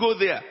 Don't go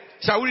there.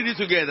 Shall we read it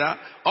together?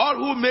 All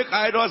who make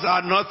idols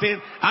are nothing,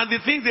 and the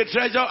things they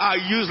treasure are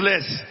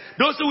useless.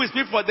 Those who will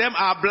speak for them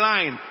are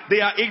blind.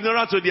 They are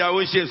ignorant to their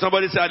own shame.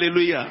 Somebody say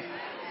hallelujah.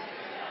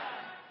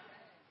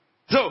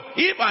 So,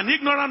 if an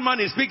ignorant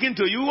man is speaking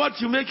to you, what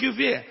should make you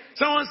fear?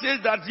 Someone says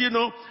that,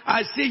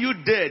 I see you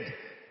dead.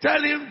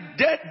 Tell him,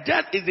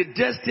 death is the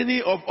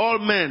destiny of all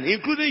men,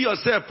 including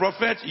yourself,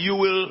 prophet. You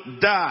will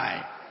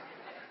die.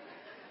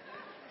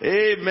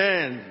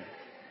 Amen.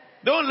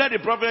 Don't let the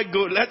prophet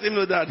go. Let him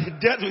know that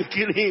death will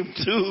kill him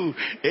too.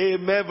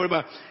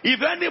 Amen. If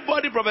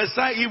anybody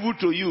prophesy evil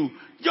to you,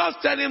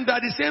 just tell him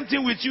that the same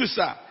thing with you,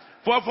 sir.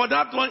 For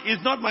that one is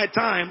not my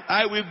time.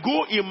 I will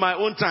go in my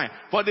own time.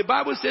 For the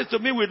Bible says to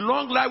me, with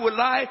long life will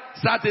I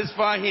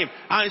satisfy him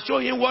and show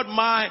him what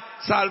my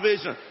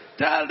salvation.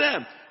 Tell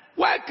them,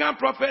 why can't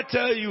prophet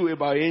tell you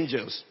about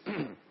angels?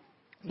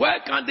 Why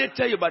can't they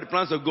tell you about the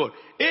plans of God?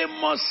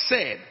 Amos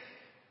said,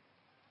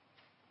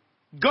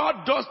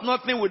 God does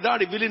nothing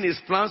without revealing his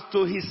plans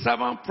to his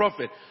servant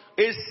prophet.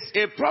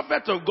 A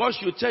prophet of God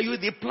should tell you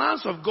the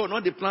plans of God,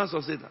 not the plans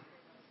of Satan.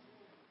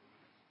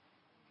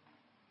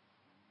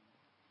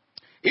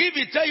 If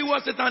he tell you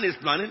what Satan is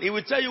planning, he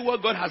will tell you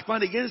what God has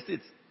planned against it.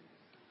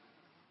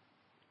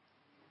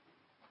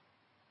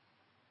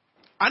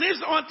 And if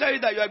someone tell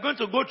you that you are going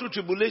to go through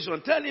tribulation,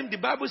 tell him the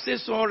Bible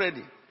says so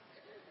already.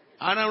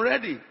 And I'm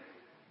ready.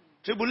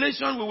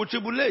 Tribulation, we will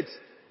tribulate.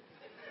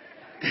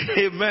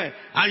 Amen.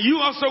 And you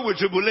also will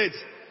tribulate.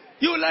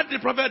 You let the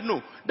prophet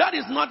know. That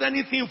is not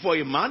anything for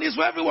a man. It's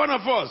for every one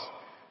of us.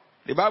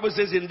 The Bible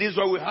says in this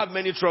world we have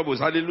many troubles.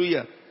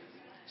 Hallelujah.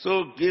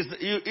 So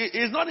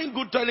it's nothing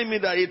good telling me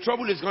that a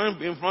trouble is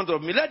coming in front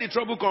of me. Let the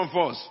trouble come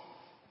first.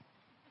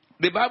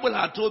 The Bible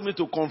had told me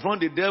to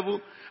confront the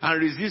devil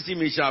and resist him,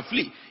 he shall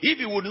flee. If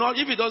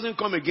he doesn't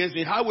come against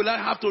me, how will I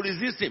have to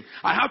resist him?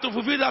 I have to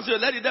fulfill that, so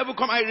let the devil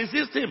come, I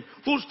resist him.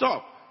 Full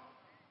stop.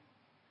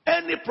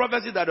 Any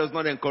prophecy that does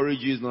not encourage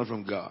you is not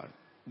from God.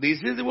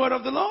 This is the word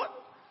of the Lord.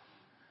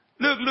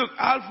 Look,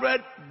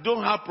 Alfred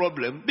don't have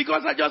problem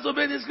because I just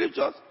obey the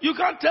scriptures. You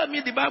can't tell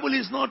me the Bible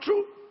is not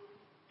true.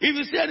 If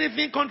you say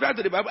anything contrary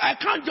to the Bible,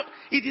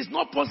 it is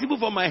not possible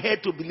for my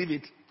head to believe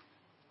it.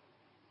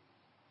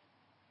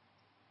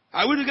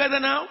 Are we together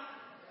now?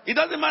 It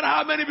doesn't matter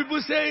how many people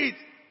say it.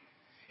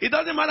 It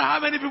doesn't matter how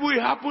many people it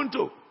happened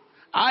to.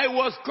 I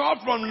was called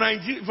from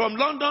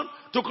London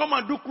to come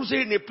and do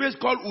crusade in a place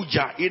called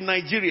Uja in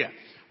Nigeria.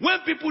 When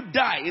people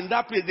die in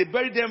that place, they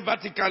bury them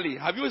vertically.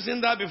 Have you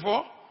seen that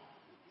before?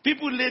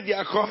 People lay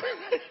their corpse.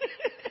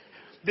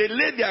 They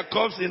lay their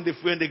corpse in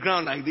the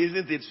ground like this,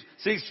 isn't it?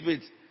 6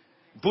 feet.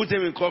 Put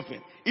them in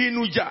coffin. In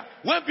Uja,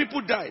 when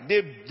people die,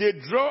 they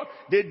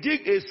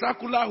dig a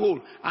circular hole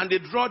and they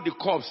draw the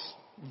corpse.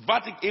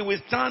 It will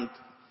stand.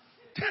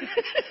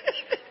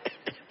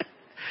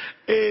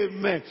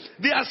 Amen.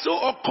 They are so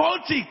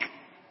occultic,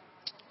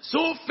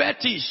 so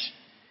fetish.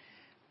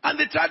 And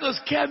they try to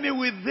scare me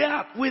with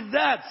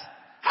that.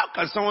 How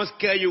can someone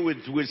scare you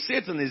with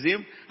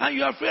Satanism and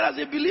you are afraid as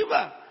a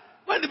believer?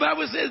 When the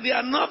Bible says they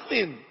are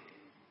nothing.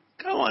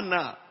 Come on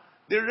now.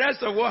 The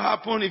rest of what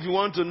happened, if you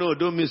want to know,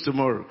 don't miss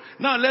tomorrow.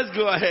 Now let's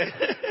go ahead.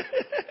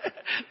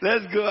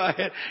 Let's go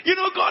ahead. You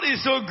know, God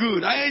is so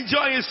good. I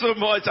enjoy it so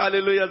much.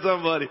 Hallelujah,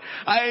 somebody.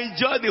 I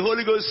enjoy the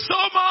Holy Ghost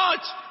so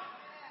much.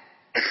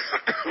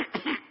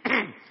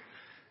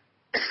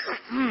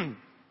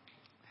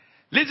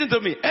 Listen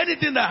to me.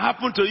 Anything that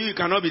happened to you, it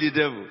cannot be the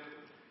devil.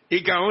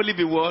 It can only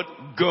be what?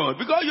 God.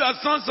 Because you are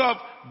sons of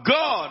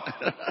God.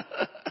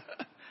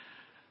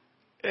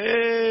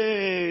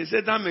 Hey,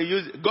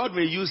 God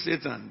may use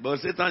Satan, but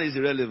Satan is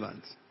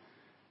irrelevant.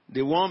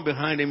 The one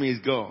behind him is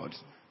God.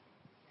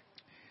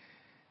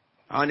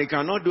 And he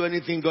cannot do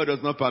anything God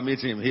does not permit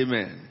him.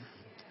 Amen.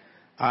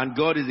 And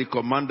God is the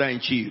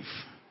commander-in-chief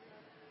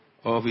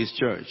of his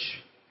church.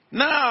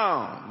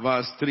 Now,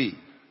 verse 3.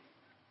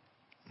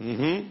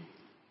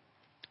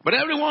 But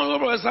everyone who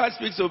prophesies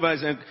speaks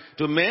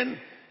to men,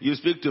 you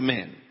speak to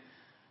men.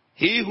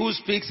 He who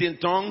speaks in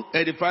tongue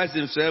edifies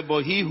himself,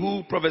 but he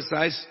who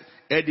prophesies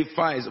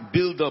edifies.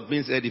 Build up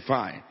means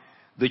edify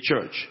the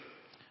church.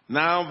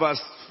 Now,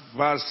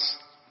 verse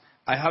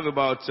I have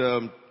about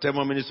 10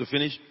 more minutes to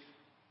finish.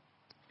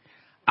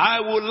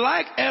 I would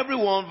like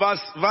everyone,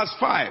 verse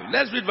 5.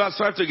 Let's read verse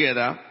 5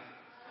 together.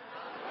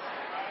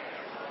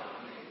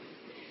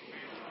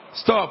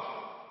 Stop.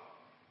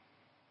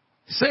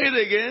 Say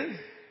it again.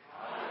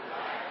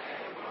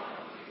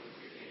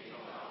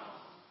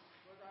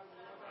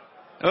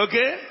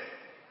 Okay?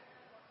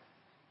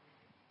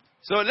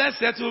 So let's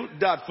settle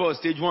that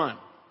first, stage 1.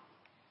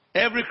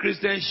 Every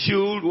Christian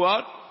should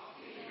what?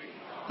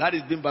 That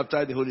is being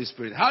baptized in the Holy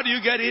Spirit. How do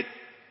you get it?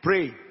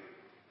 Pray.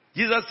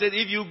 Jesus said,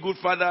 if you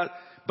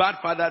bad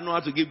father know how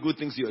to give good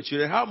things to your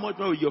children, how much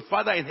more will your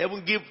Father in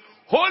heaven give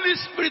Holy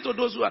Spirit to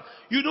those who are?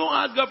 You don't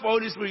ask God for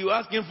Holy Spirit, you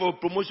ask him for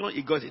promotion,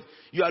 he got it.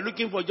 You are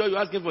looking for joy, you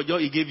ask him for joy,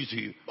 he gave it to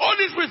you.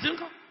 Holy Spirit,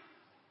 come.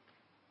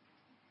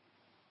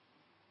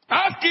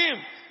 Ask him.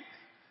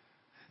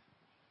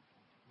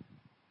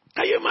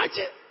 Can you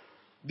imagine?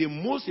 The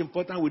most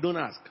important we don't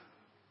ask.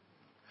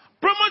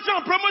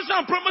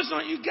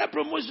 Promotion. You get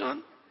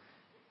promotion.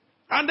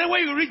 And then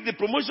when you reach the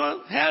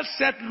promotion, hell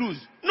set loose.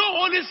 No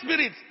Holy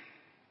Spirit.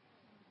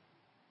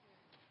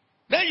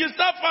 Then you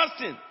start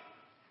fasting.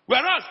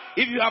 Whereas,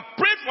 if you have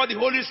prayed for the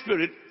Holy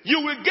Spirit, you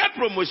will get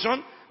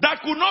promotion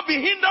that could not be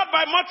hindered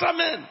by mortal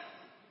men.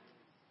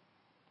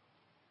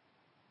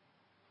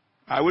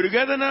 Are we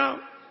together now?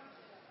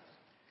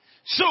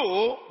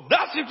 So,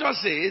 that scripture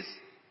says,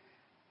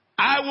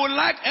 I would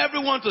like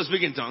everyone to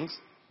speak in tongues.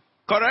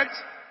 Correct?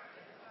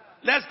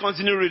 Let's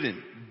continue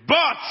reading.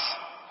 But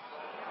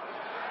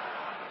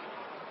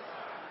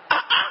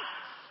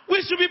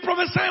we should be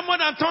prophesying more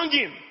than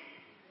tonguing.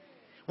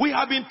 We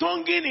have been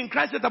tonguing in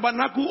Christ's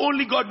tabernacle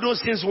only God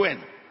knows since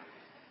when.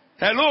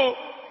 Hello?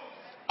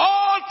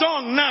 All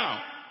tongue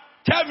now.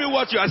 Tell me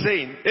what you are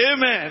saying.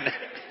 Amen.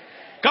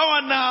 Come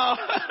on now.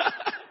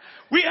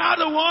 We are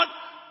the one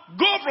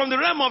go from the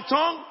realm of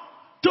tongue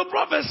to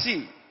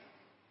prophecy.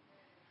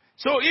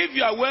 So if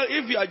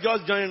you are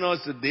just joining us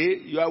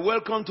today, you are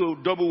welcome to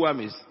double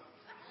whammies.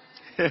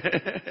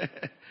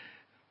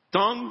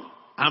 Tongue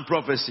and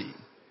prophecy.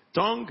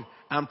 Tongue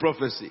and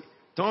prophecy.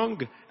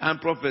 Tongue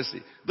and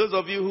prophecy. Those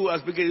of you who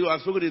have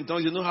spoken in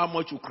tongues, you know how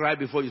much you cry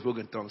before you spoke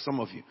in tongues. Some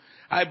of you.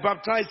 I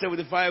baptized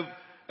 75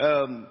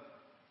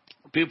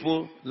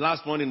 people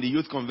last month in the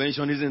youth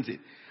convention, isn't it?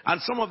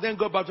 And some of them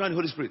got baptized in the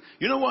Holy Spirit.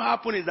 You know what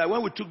happened is that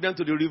when we took them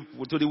to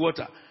the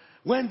water,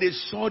 when they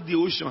saw the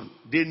ocean,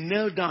 they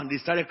knelt down, they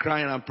started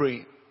crying and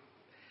praying.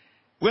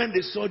 When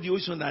they saw the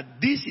ocean,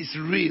 that this is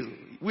real.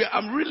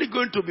 I'm really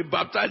going to be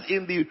baptized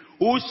in the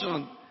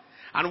ocean.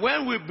 And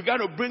when we began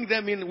to bring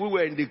them in, we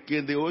were in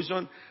the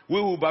ocean. We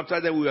will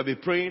baptize them. We will be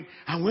praying.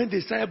 And when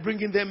they started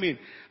bringing them in,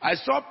 I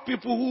saw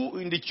people who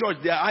in the church,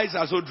 their eyes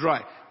are so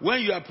dry.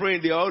 When you are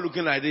praying, they are all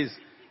looking like this.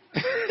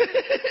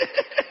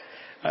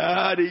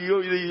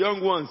 The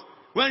young ones.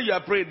 When you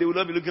are praying, they will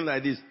not be looking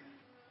like this.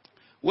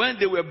 When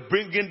they were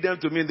bringing them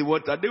to me in the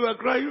water, they were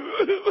crying.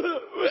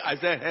 I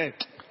said, hey,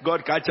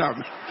 God catch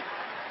them.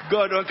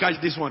 God don't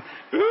catch this one.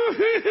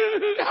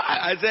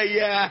 I said,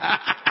 yeah.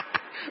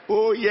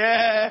 Oh,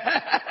 yeah.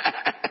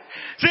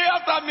 Say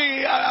after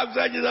me, I've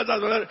said Jesus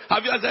as Lord.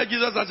 Have you said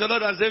Jesus as your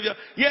Lord and Savior?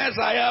 Yes,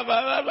 I have.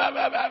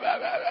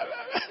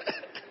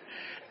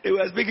 They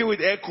were speaking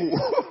with echo.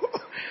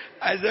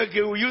 I said,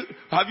 okay,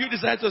 have you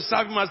decided to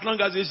serve him as long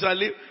as you shall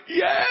live?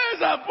 Yes,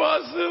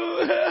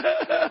 Apostle.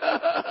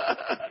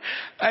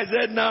 I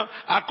said, now,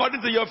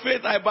 according to your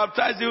faith, I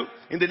baptize you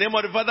in the name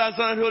of the Father and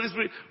Son and Holy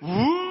Spirit.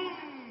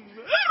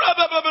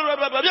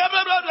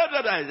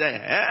 I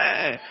said,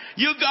 hey,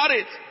 you got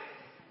it.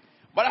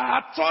 But I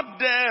had taught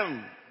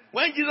them.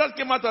 When Jesus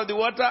came out of the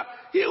water,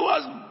 he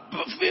was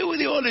filled with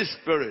the Holy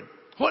Spirit.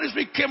 Holy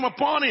Spirit came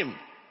upon him.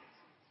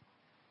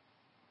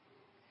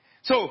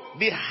 So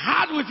the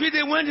heart with which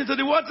they went into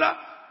the water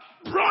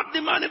brought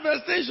the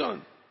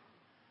manifestation.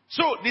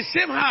 So the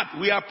same heart,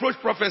 we approach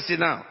prophecy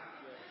now.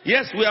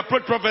 Yes, we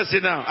approach prophecy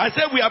now. I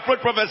said we approach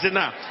prophecy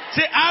now.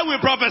 Say, I will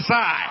prophesy.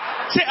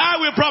 Say, I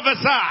will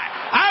prophesy.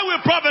 I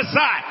will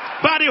prophesy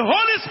by the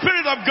Holy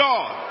Spirit of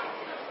God.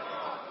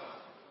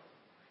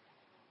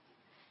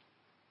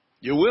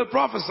 You will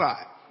prophesy.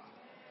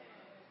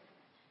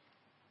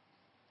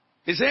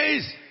 He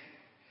says,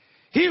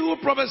 he who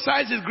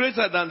prophesies is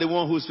greater than the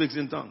one who speaks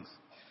in tongues.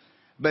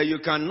 But you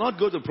cannot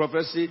go to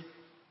prophecy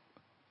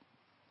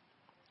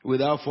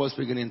without first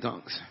speaking in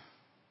tongues.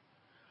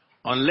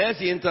 Unless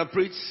he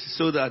interprets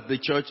so that the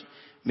church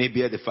may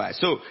be edified.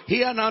 So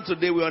here now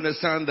today we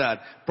understand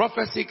that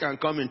prophecy can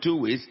come in two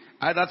ways.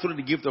 Either through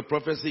the gift of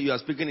prophecy, you are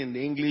speaking in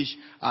the English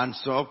and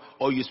stuff,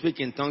 or you speak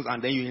in tongues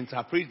and then you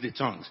interpret the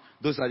tongues.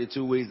 Those are the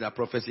two ways that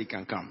prophecy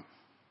can come.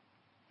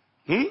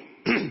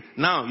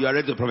 Now you are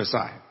ready to prophesy.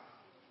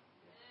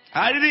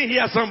 I didn't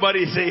hear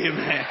somebody say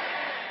amen.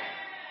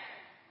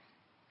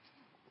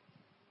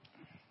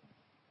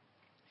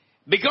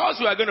 Because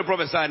we are going to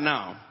prophesy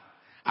now,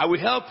 I will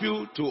help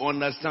you to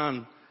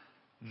understand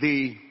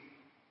the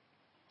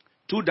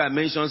two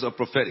dimensions of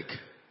prophetic.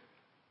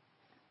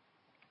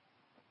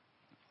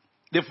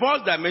 The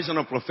first dimension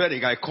of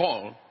prophetic I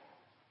call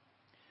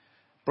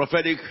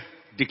prophetic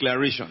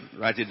declaration.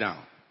 Write it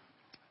down.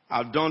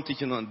 I've done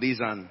teaching on this,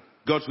 and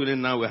God's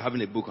willing now we're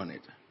having a book on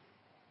it.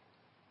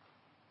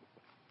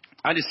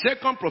 And the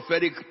second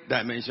prophetic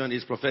dimension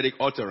is prophetic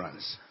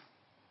utterance.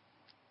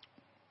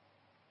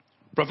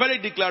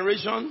 Prophetic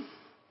declaration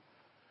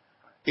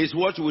is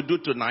what we do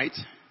tonight.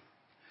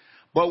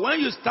 But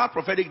when you start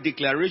prophetic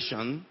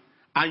declaration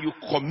and you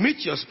commit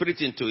your spirit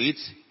into it,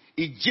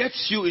 it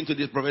jets you into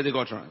this prophetic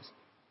utterance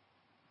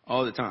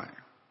all the time.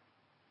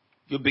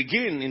 You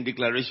begin in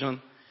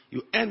declaration,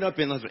 you end up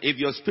in utterance. If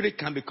your spirit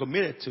can be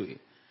committed to it.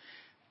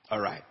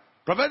 All right.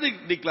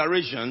 Prophetic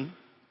declaration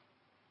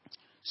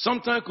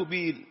sometimes could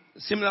be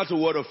similar to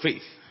word of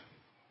faith.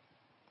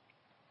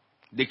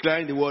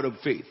 Declaring the word of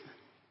faith.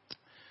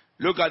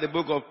 Look at the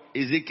book of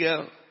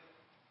Ezekiel.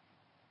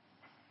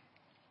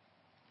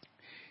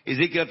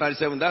 Ezekiel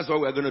 37. That's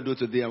what we're going to do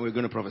today, and we're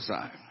going to prophesy.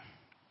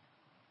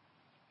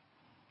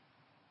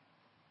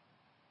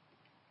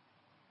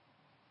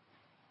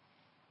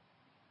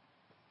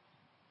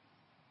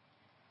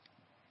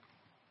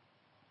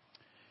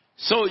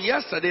 So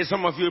yesterday,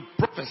 some of you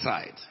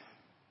prophesied.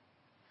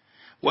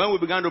 When we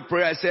began to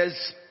pray, I said,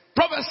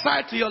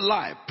 prophesy to your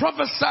life.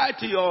 Prophesy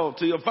to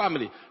your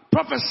family.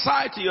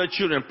 Prophesy to your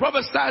children.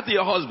 Prophesy to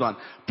your husband.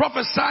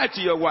 Prophesy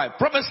to your wife.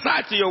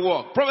 Prophesy to your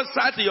work.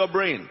 Prophesy to your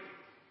brain.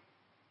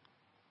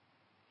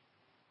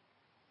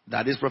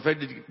 That is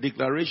prophetic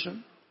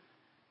declaration.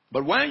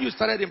 But when you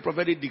started in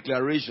prophetic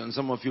declaration,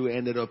 some of you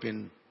ended up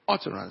in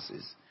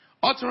utterances.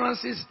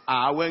 Utterances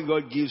are when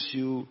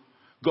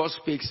God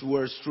speaks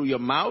words through your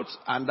mouth,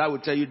 and that will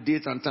tell you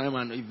date and time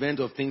and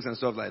event of things and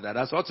stuff like that.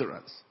 That's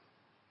utterance.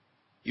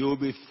 You will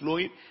be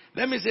flowing.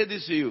 Let me say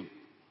this to you.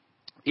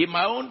 In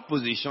my own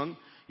position,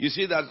 you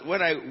see that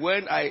when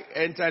I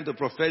enter into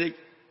prophetic,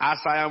 as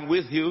I am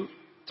with you,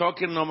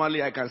 talking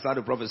normally, I can start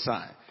to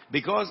prophesy.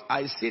 Because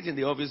I sit in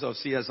the office of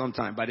seer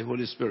sometime by the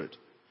Holy Spirit.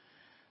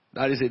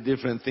 That is a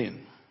different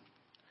thing.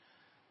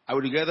 Are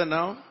we together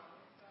now?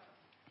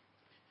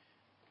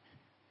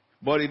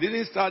 But it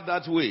didn't start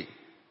that way.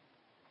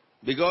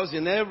 Because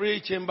in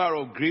every chamber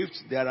of gift,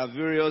 there are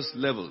various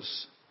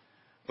levels.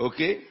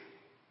 Okay?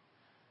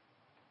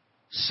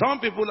 Some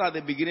people at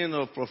the beginning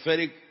of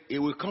prophetic, it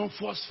will come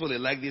forcefully,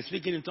 like they're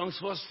speaking in tongues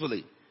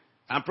forcefully.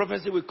 And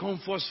prophecy will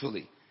come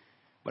forcefully.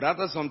 But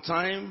after some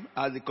time,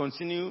 as they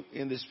continue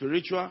in the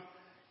spiritual,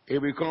 it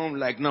will become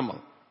like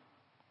normal.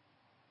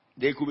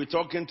 They could be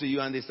talking to you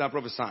and they start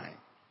prophesying.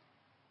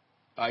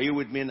 Are you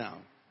with me now?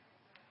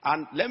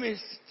 And let me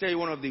tell you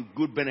one of the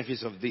good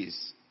benefits of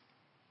this.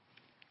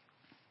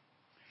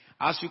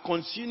 as you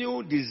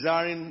continue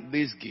desiring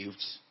these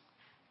gifts,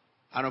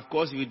 and of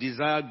course, if you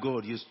desire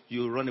God,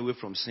 you run away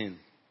from sin.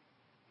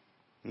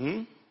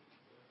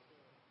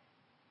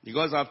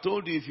 Because I've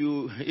told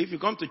you, if you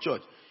come to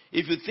church,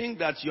 if you think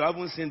that you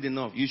haven't sinned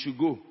enough, you should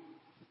go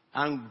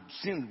and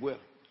sin well.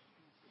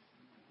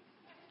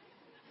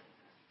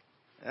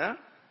 Yeah?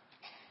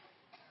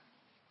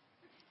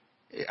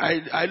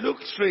 I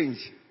look strange.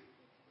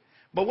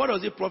 But what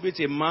does it profit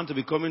a man to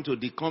be coming to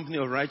the company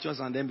of righteous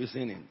and then be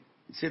sinning?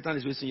 Satan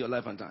is wasting your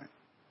life and time.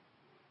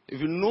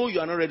 If you know you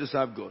are not ready to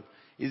serve God,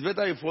 it's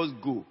better you first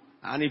go.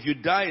 And if you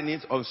die in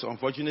it, also,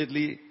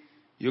 unfortunately,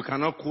 you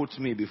cannot quote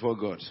me before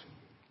God.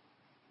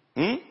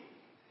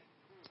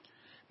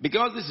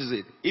 Because this is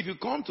it. If you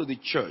come to the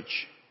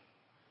church,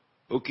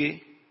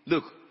 okay,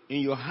 look,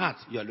 in your heart,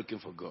 you are looking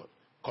for God.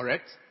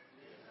 Correct?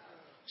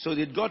 So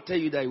did God tell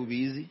you that it will be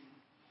easy?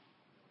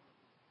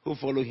 Who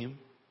follow him?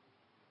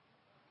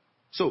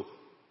 So,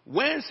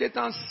 when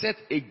Satan set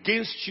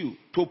against you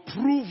to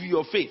prove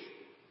your faith,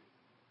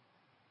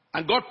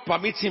 and God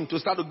permits him to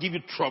start to give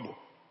you trouble,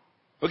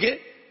 okay,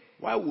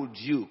 why would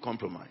you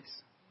compromise?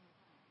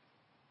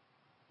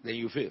 Then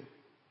you fail.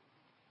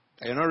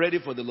 And you're not ready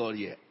for the Lord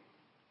yet.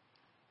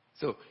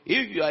 So,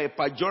 if you are a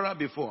pajora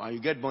before and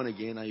you get born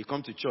again and you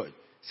come to church,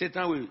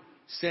 Satan will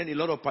send a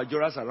lot of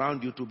pajoras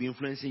around you to be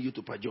influencing you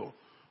to pajor.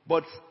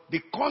 But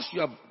because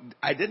you have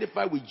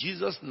identified with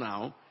Jesus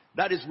now,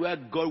 that is where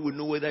God will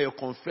know whether your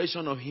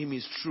confession of him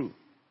is true.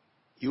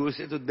 You will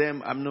say to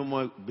them, I'm no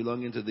more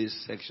belonging to this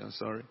section,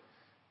 sorry.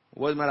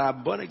 What's the matter?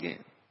 I'm born again.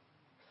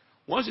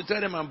 Once you tell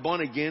them I'm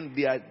born again,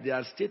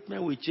 their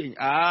statement will change.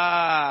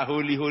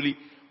 Holy, holy.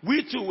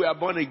 We too were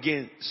born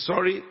again.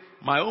 Sorry,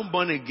 my own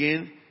born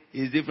again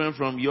is different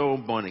from your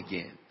own born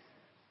again.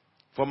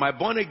 For my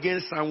born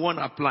again, Psalm 1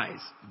 applies.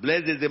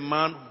 Blessed is the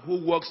man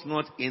who walks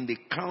not in the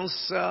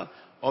counsel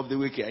of the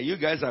wicked. And you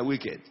guys are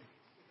wicked.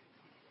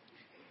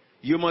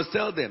 You must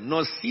tell them,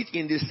 not sit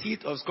in the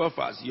seat of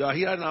scoffers. You are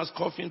here now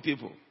scoffing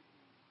people.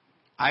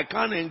 I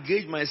can't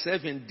engage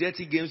myself in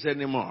dirty games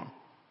anymore.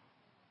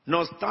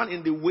 Nor stand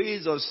in the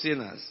ways of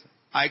sinners.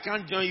 I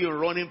can't join you in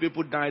running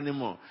people down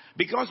anymore.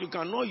 Because you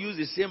cannot use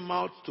the same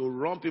mouth to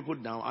run people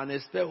down and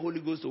expect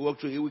Holy Ghost to work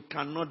through it. We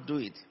cannot do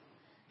it.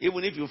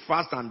 Even if you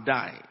fast and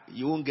die,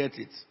 you won't get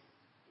it.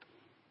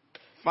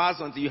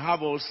 Fast until you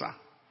have ulcer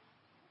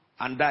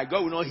and die.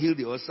 God will not heal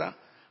the ulcer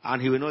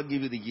and he will not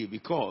give you the gift.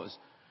 Because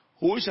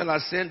who shall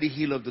ascend the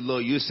hill of the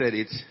Lord? You said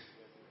it.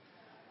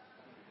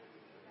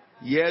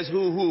 Yes,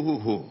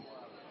 who?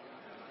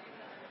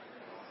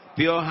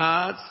 Pure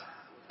heart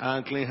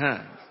and clean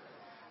hands.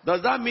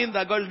 Does that mean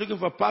that God is looking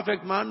for a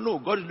perfect man? No,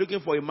 God is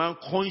looking for a man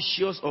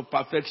conscious of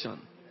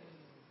perfection.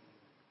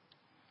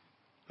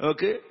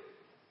 Okay?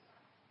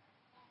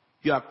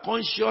 You are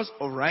conscious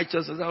of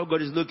righteousness. That's what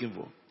God is looking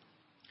for.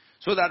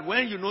 So that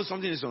when you know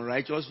something is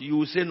unrighteous, you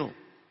will say no.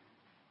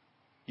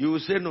 You will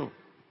say no.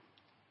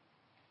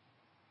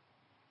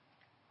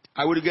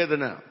 Are we together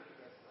now?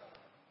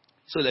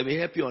 So let me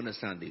help you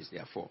understand this,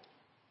 therefore.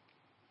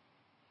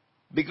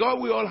 Because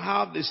we all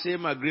have the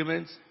same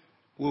agreement,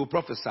 we will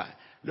prophesy.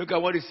 Look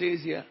at what it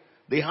says here.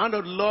 The hand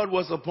of the Lord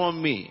was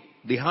upon me.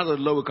 The hand of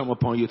the Lord will come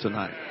upon you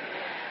tonight.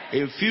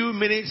 In a few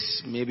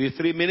minutes, maybe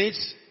 3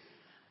 minutes,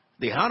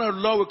 the hand of the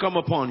Lord will come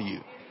upon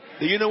you.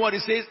 Do you know what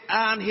it says?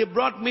 And he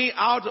brought me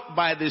out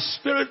by the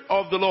Spirit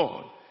of the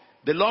Lord.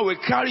 The Lord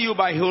will carry you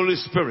by Holy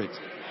Spirit.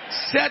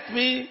 Set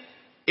me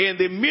in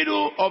the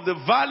middle of the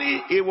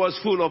valley. It was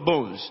full of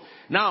bones.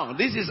 Now,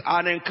 this is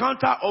an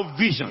encounter of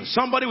vision.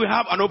 Somebody will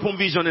have an open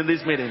vision in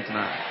this meeting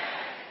tonight.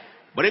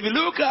 But if you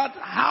look at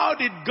how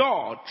did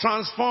God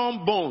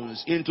transform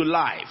bones into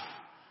life?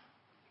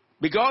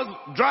 Because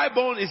dry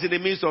bone is in the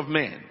midst of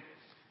men.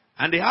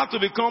 And they have to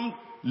become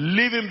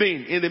living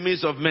being in the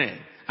midst of men.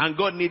 And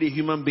God needs a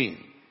human being.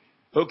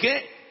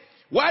 Okay?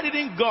 Why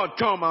didn't God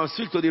come and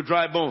speak to the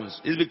dry bones?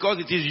 It's because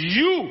it is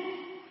you.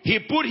 He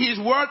put his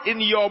word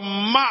in your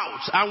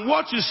mouth. And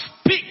what you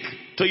speak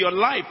to your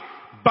life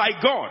by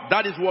God,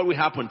 that is what will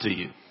happen to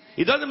you.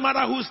 It doesn't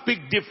matter who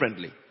speaks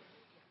differently.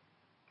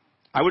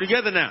 Are we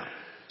together now?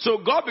 So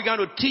God began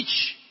to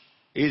teach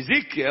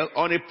Ezekiel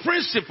on a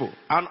principle,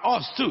 and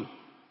us too.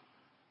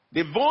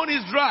 The bone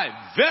is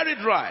dry, very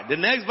dry. The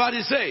next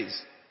verse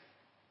says,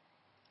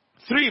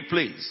 3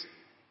 please.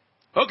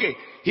 Okay,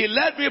 he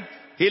led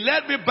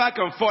me back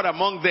and forth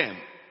among them,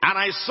 and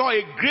I saw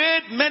a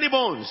great many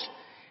bones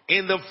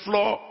in the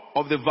floor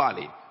of the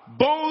valley.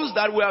 Bones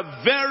that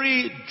were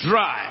very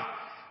dry.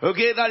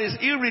 Okay, that is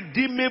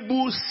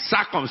irredeemable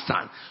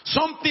circumstance.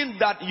 Something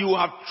that you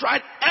have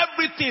tried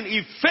everything,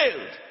 it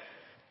failed.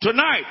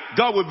 Tonight,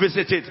 God will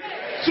visit it.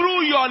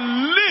 Through your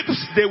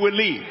lips, they will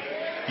live.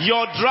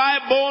 Your dry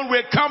bone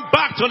will come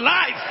back to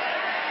life.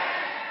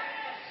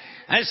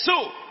 And so,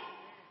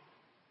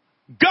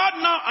 God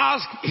now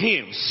asked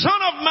him,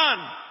 Son of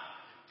man,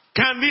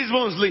 can these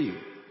bones live?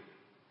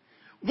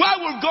 Why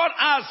would God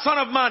ask, Son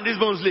of man, these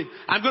bones live?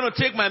 I'm going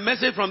to take my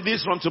message from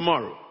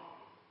tomorrow.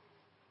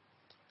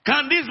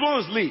 Can these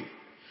bones live?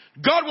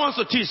 God wants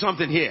to teach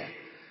something here.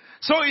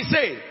 So he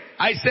said,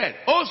 I said,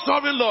 "O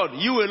sovereign Lord,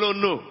 you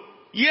alone know."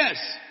 Yes.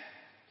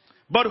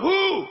 But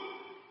who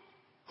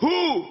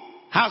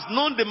has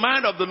known the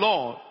mind of the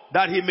Lord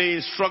that he may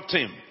instruct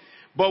him?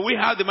 But we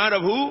have the mind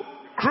of who?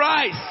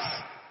 Christ.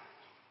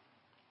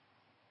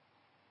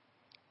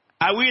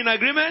 Are we in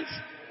agreement?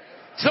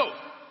 So,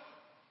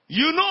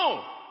 you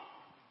know,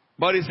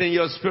 but it's in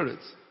your spirit.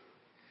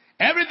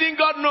 Everything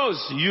God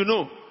knows, you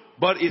know,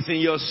 but it's in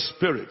your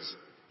spirit.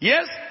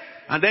 Yes?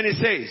 And then he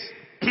says,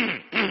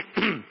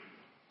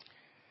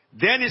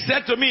 then he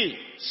said to me,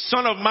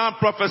 "Son of man,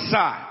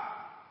 prophesy.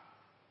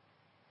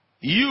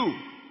 You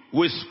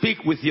will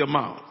speak with your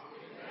mouth,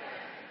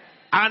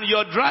 and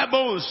your dry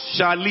bones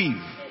shall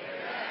live."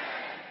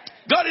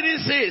 God didn't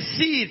say,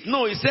 "See it."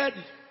 No, he said,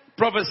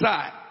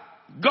 "Prophesy."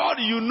 God,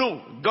 you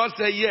know. God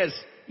said, "Yes,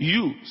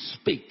 you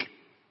speak."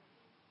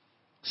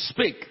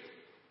 Speak.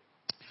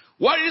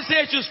 What did he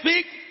say to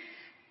speak?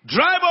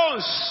 Dry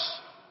bones.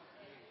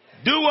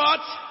 Do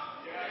what?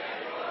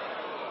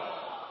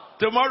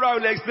 Tomorrow I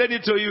will explain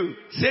it to you.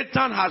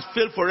 Satan has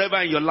failed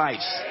forever in your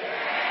lives.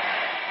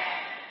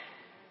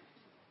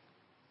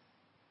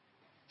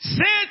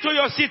 Say to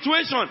your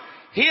situation,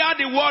 "Hear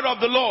the word of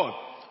the Lord."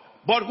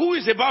 But who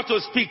is about to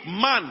speak?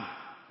 Man.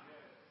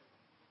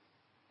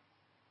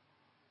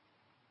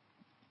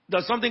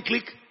 Does something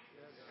click?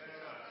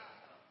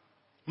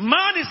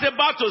 Man is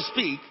about to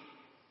speak,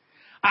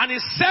 and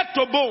is said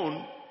to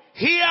bone,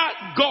 "Hear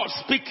God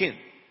speaking."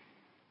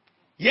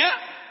 Yeah?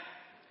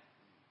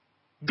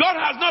 God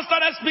has not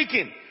started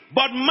speaking,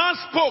 but man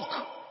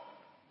spoke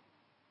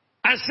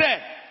and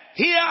said,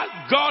 "Hear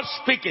God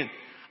speaking."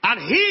 And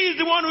he is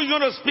the one who is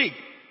going to speak.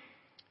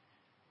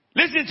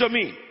 Listen to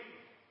me.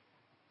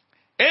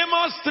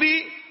 Amos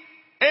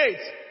 3:8.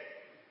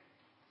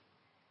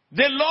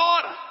 The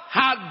Lord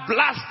had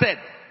blasted,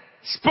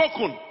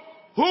 spoken.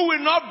 Who will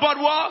not but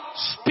what?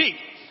 Speak.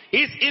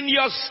 It's in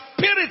your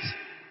spirit.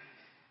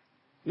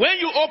 When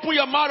you open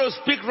your mouth to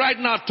speak right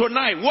now,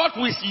 tonight, what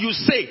will you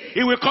say?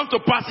 It will come to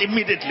pass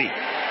immediately.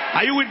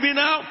 Are you with me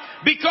now?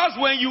 Because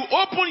when you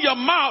open your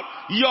mouth,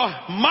 your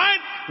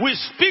mind will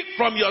speak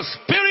from your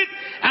spirit,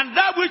 and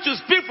that which you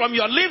speak from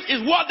your lips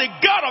is what the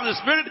God of the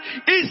Spirit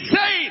is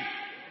saying.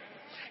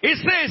 It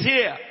says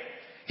here,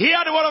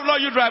 "Hear the word of the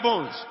Lord, you dry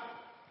bones.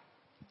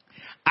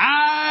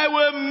 I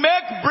will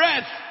make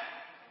breath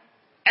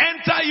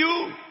enter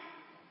you."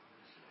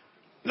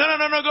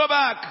 No, go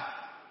back.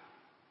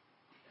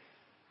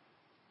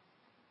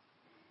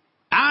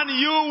 "And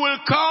you will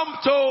come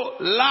to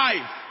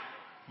life."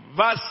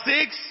 Verse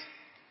 6.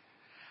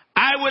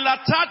 "I will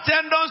attach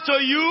tendons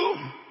to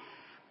you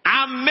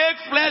and make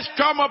flesh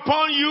come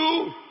upon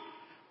you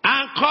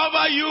and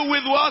cover you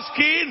with what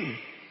skin?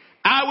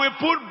 I will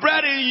put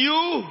breath in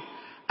you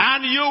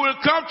and you will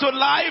come to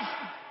life.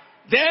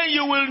 Then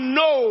you will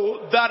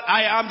know that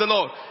I am the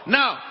Lord."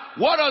 Now,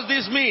 what does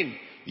this mean?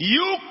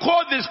 You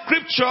quote the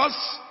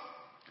scriptures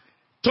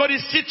to the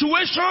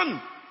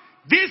situation.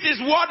 This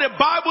is what the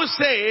Bible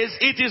says.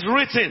 It is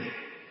written.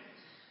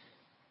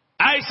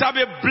 "I shall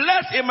be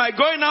blessed in my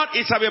going out.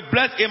 It shall be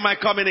blessed in my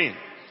coming in."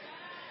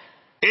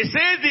 It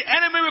says the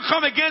enemy will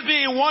come against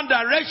me in one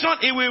direction.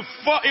 It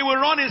will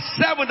run in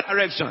 7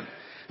 directions.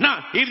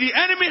 Now, if the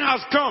enemy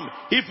has come,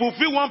 he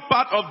fulfilled one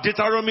part of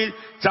Deuteronomy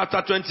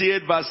chapter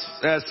 28 verse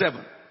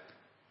 7.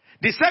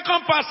 The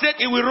second part said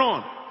it will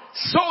run.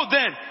 So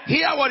then,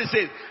 hear what it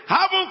says.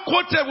 Having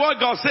quoted what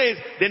God says,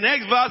 the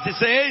next verse it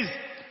says,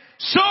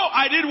 "So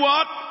I did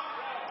what?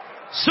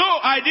 So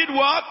I did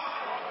what?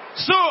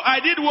 So I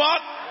did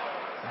what?"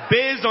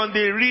 Based on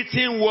the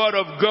written word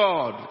of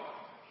God.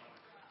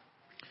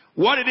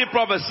 What did he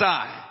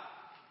prophesy?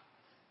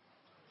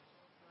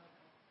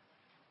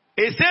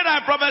 He said,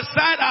 "I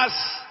prophesied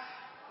as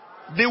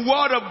the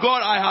word of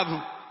God I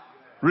have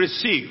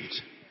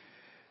received."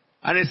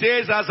 And it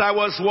says, as I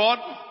was what?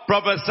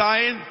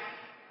 Prophesying,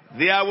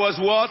 there was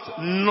what?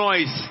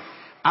 Noise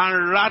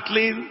and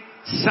rattling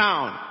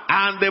sound.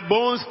 And the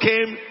bones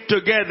came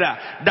together.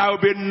 There will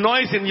be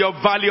noise in your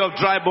valley of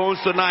dry bones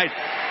tonight.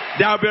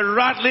 There will be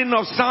rattling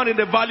of sound in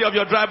the valley of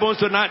your dry bones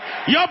tonight.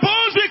 Your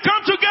bones will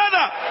come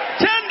together.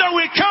 Tendon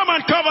will come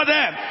and cover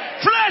them.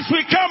 Flesh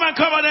will come and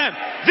cover them.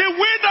 The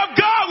wind of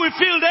God will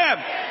fill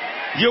them.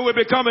 You will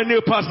become a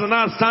new person.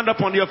 Now stand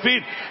up on your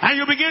feet and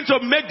you begin to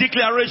make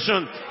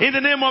declaration in the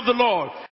name of the Lord.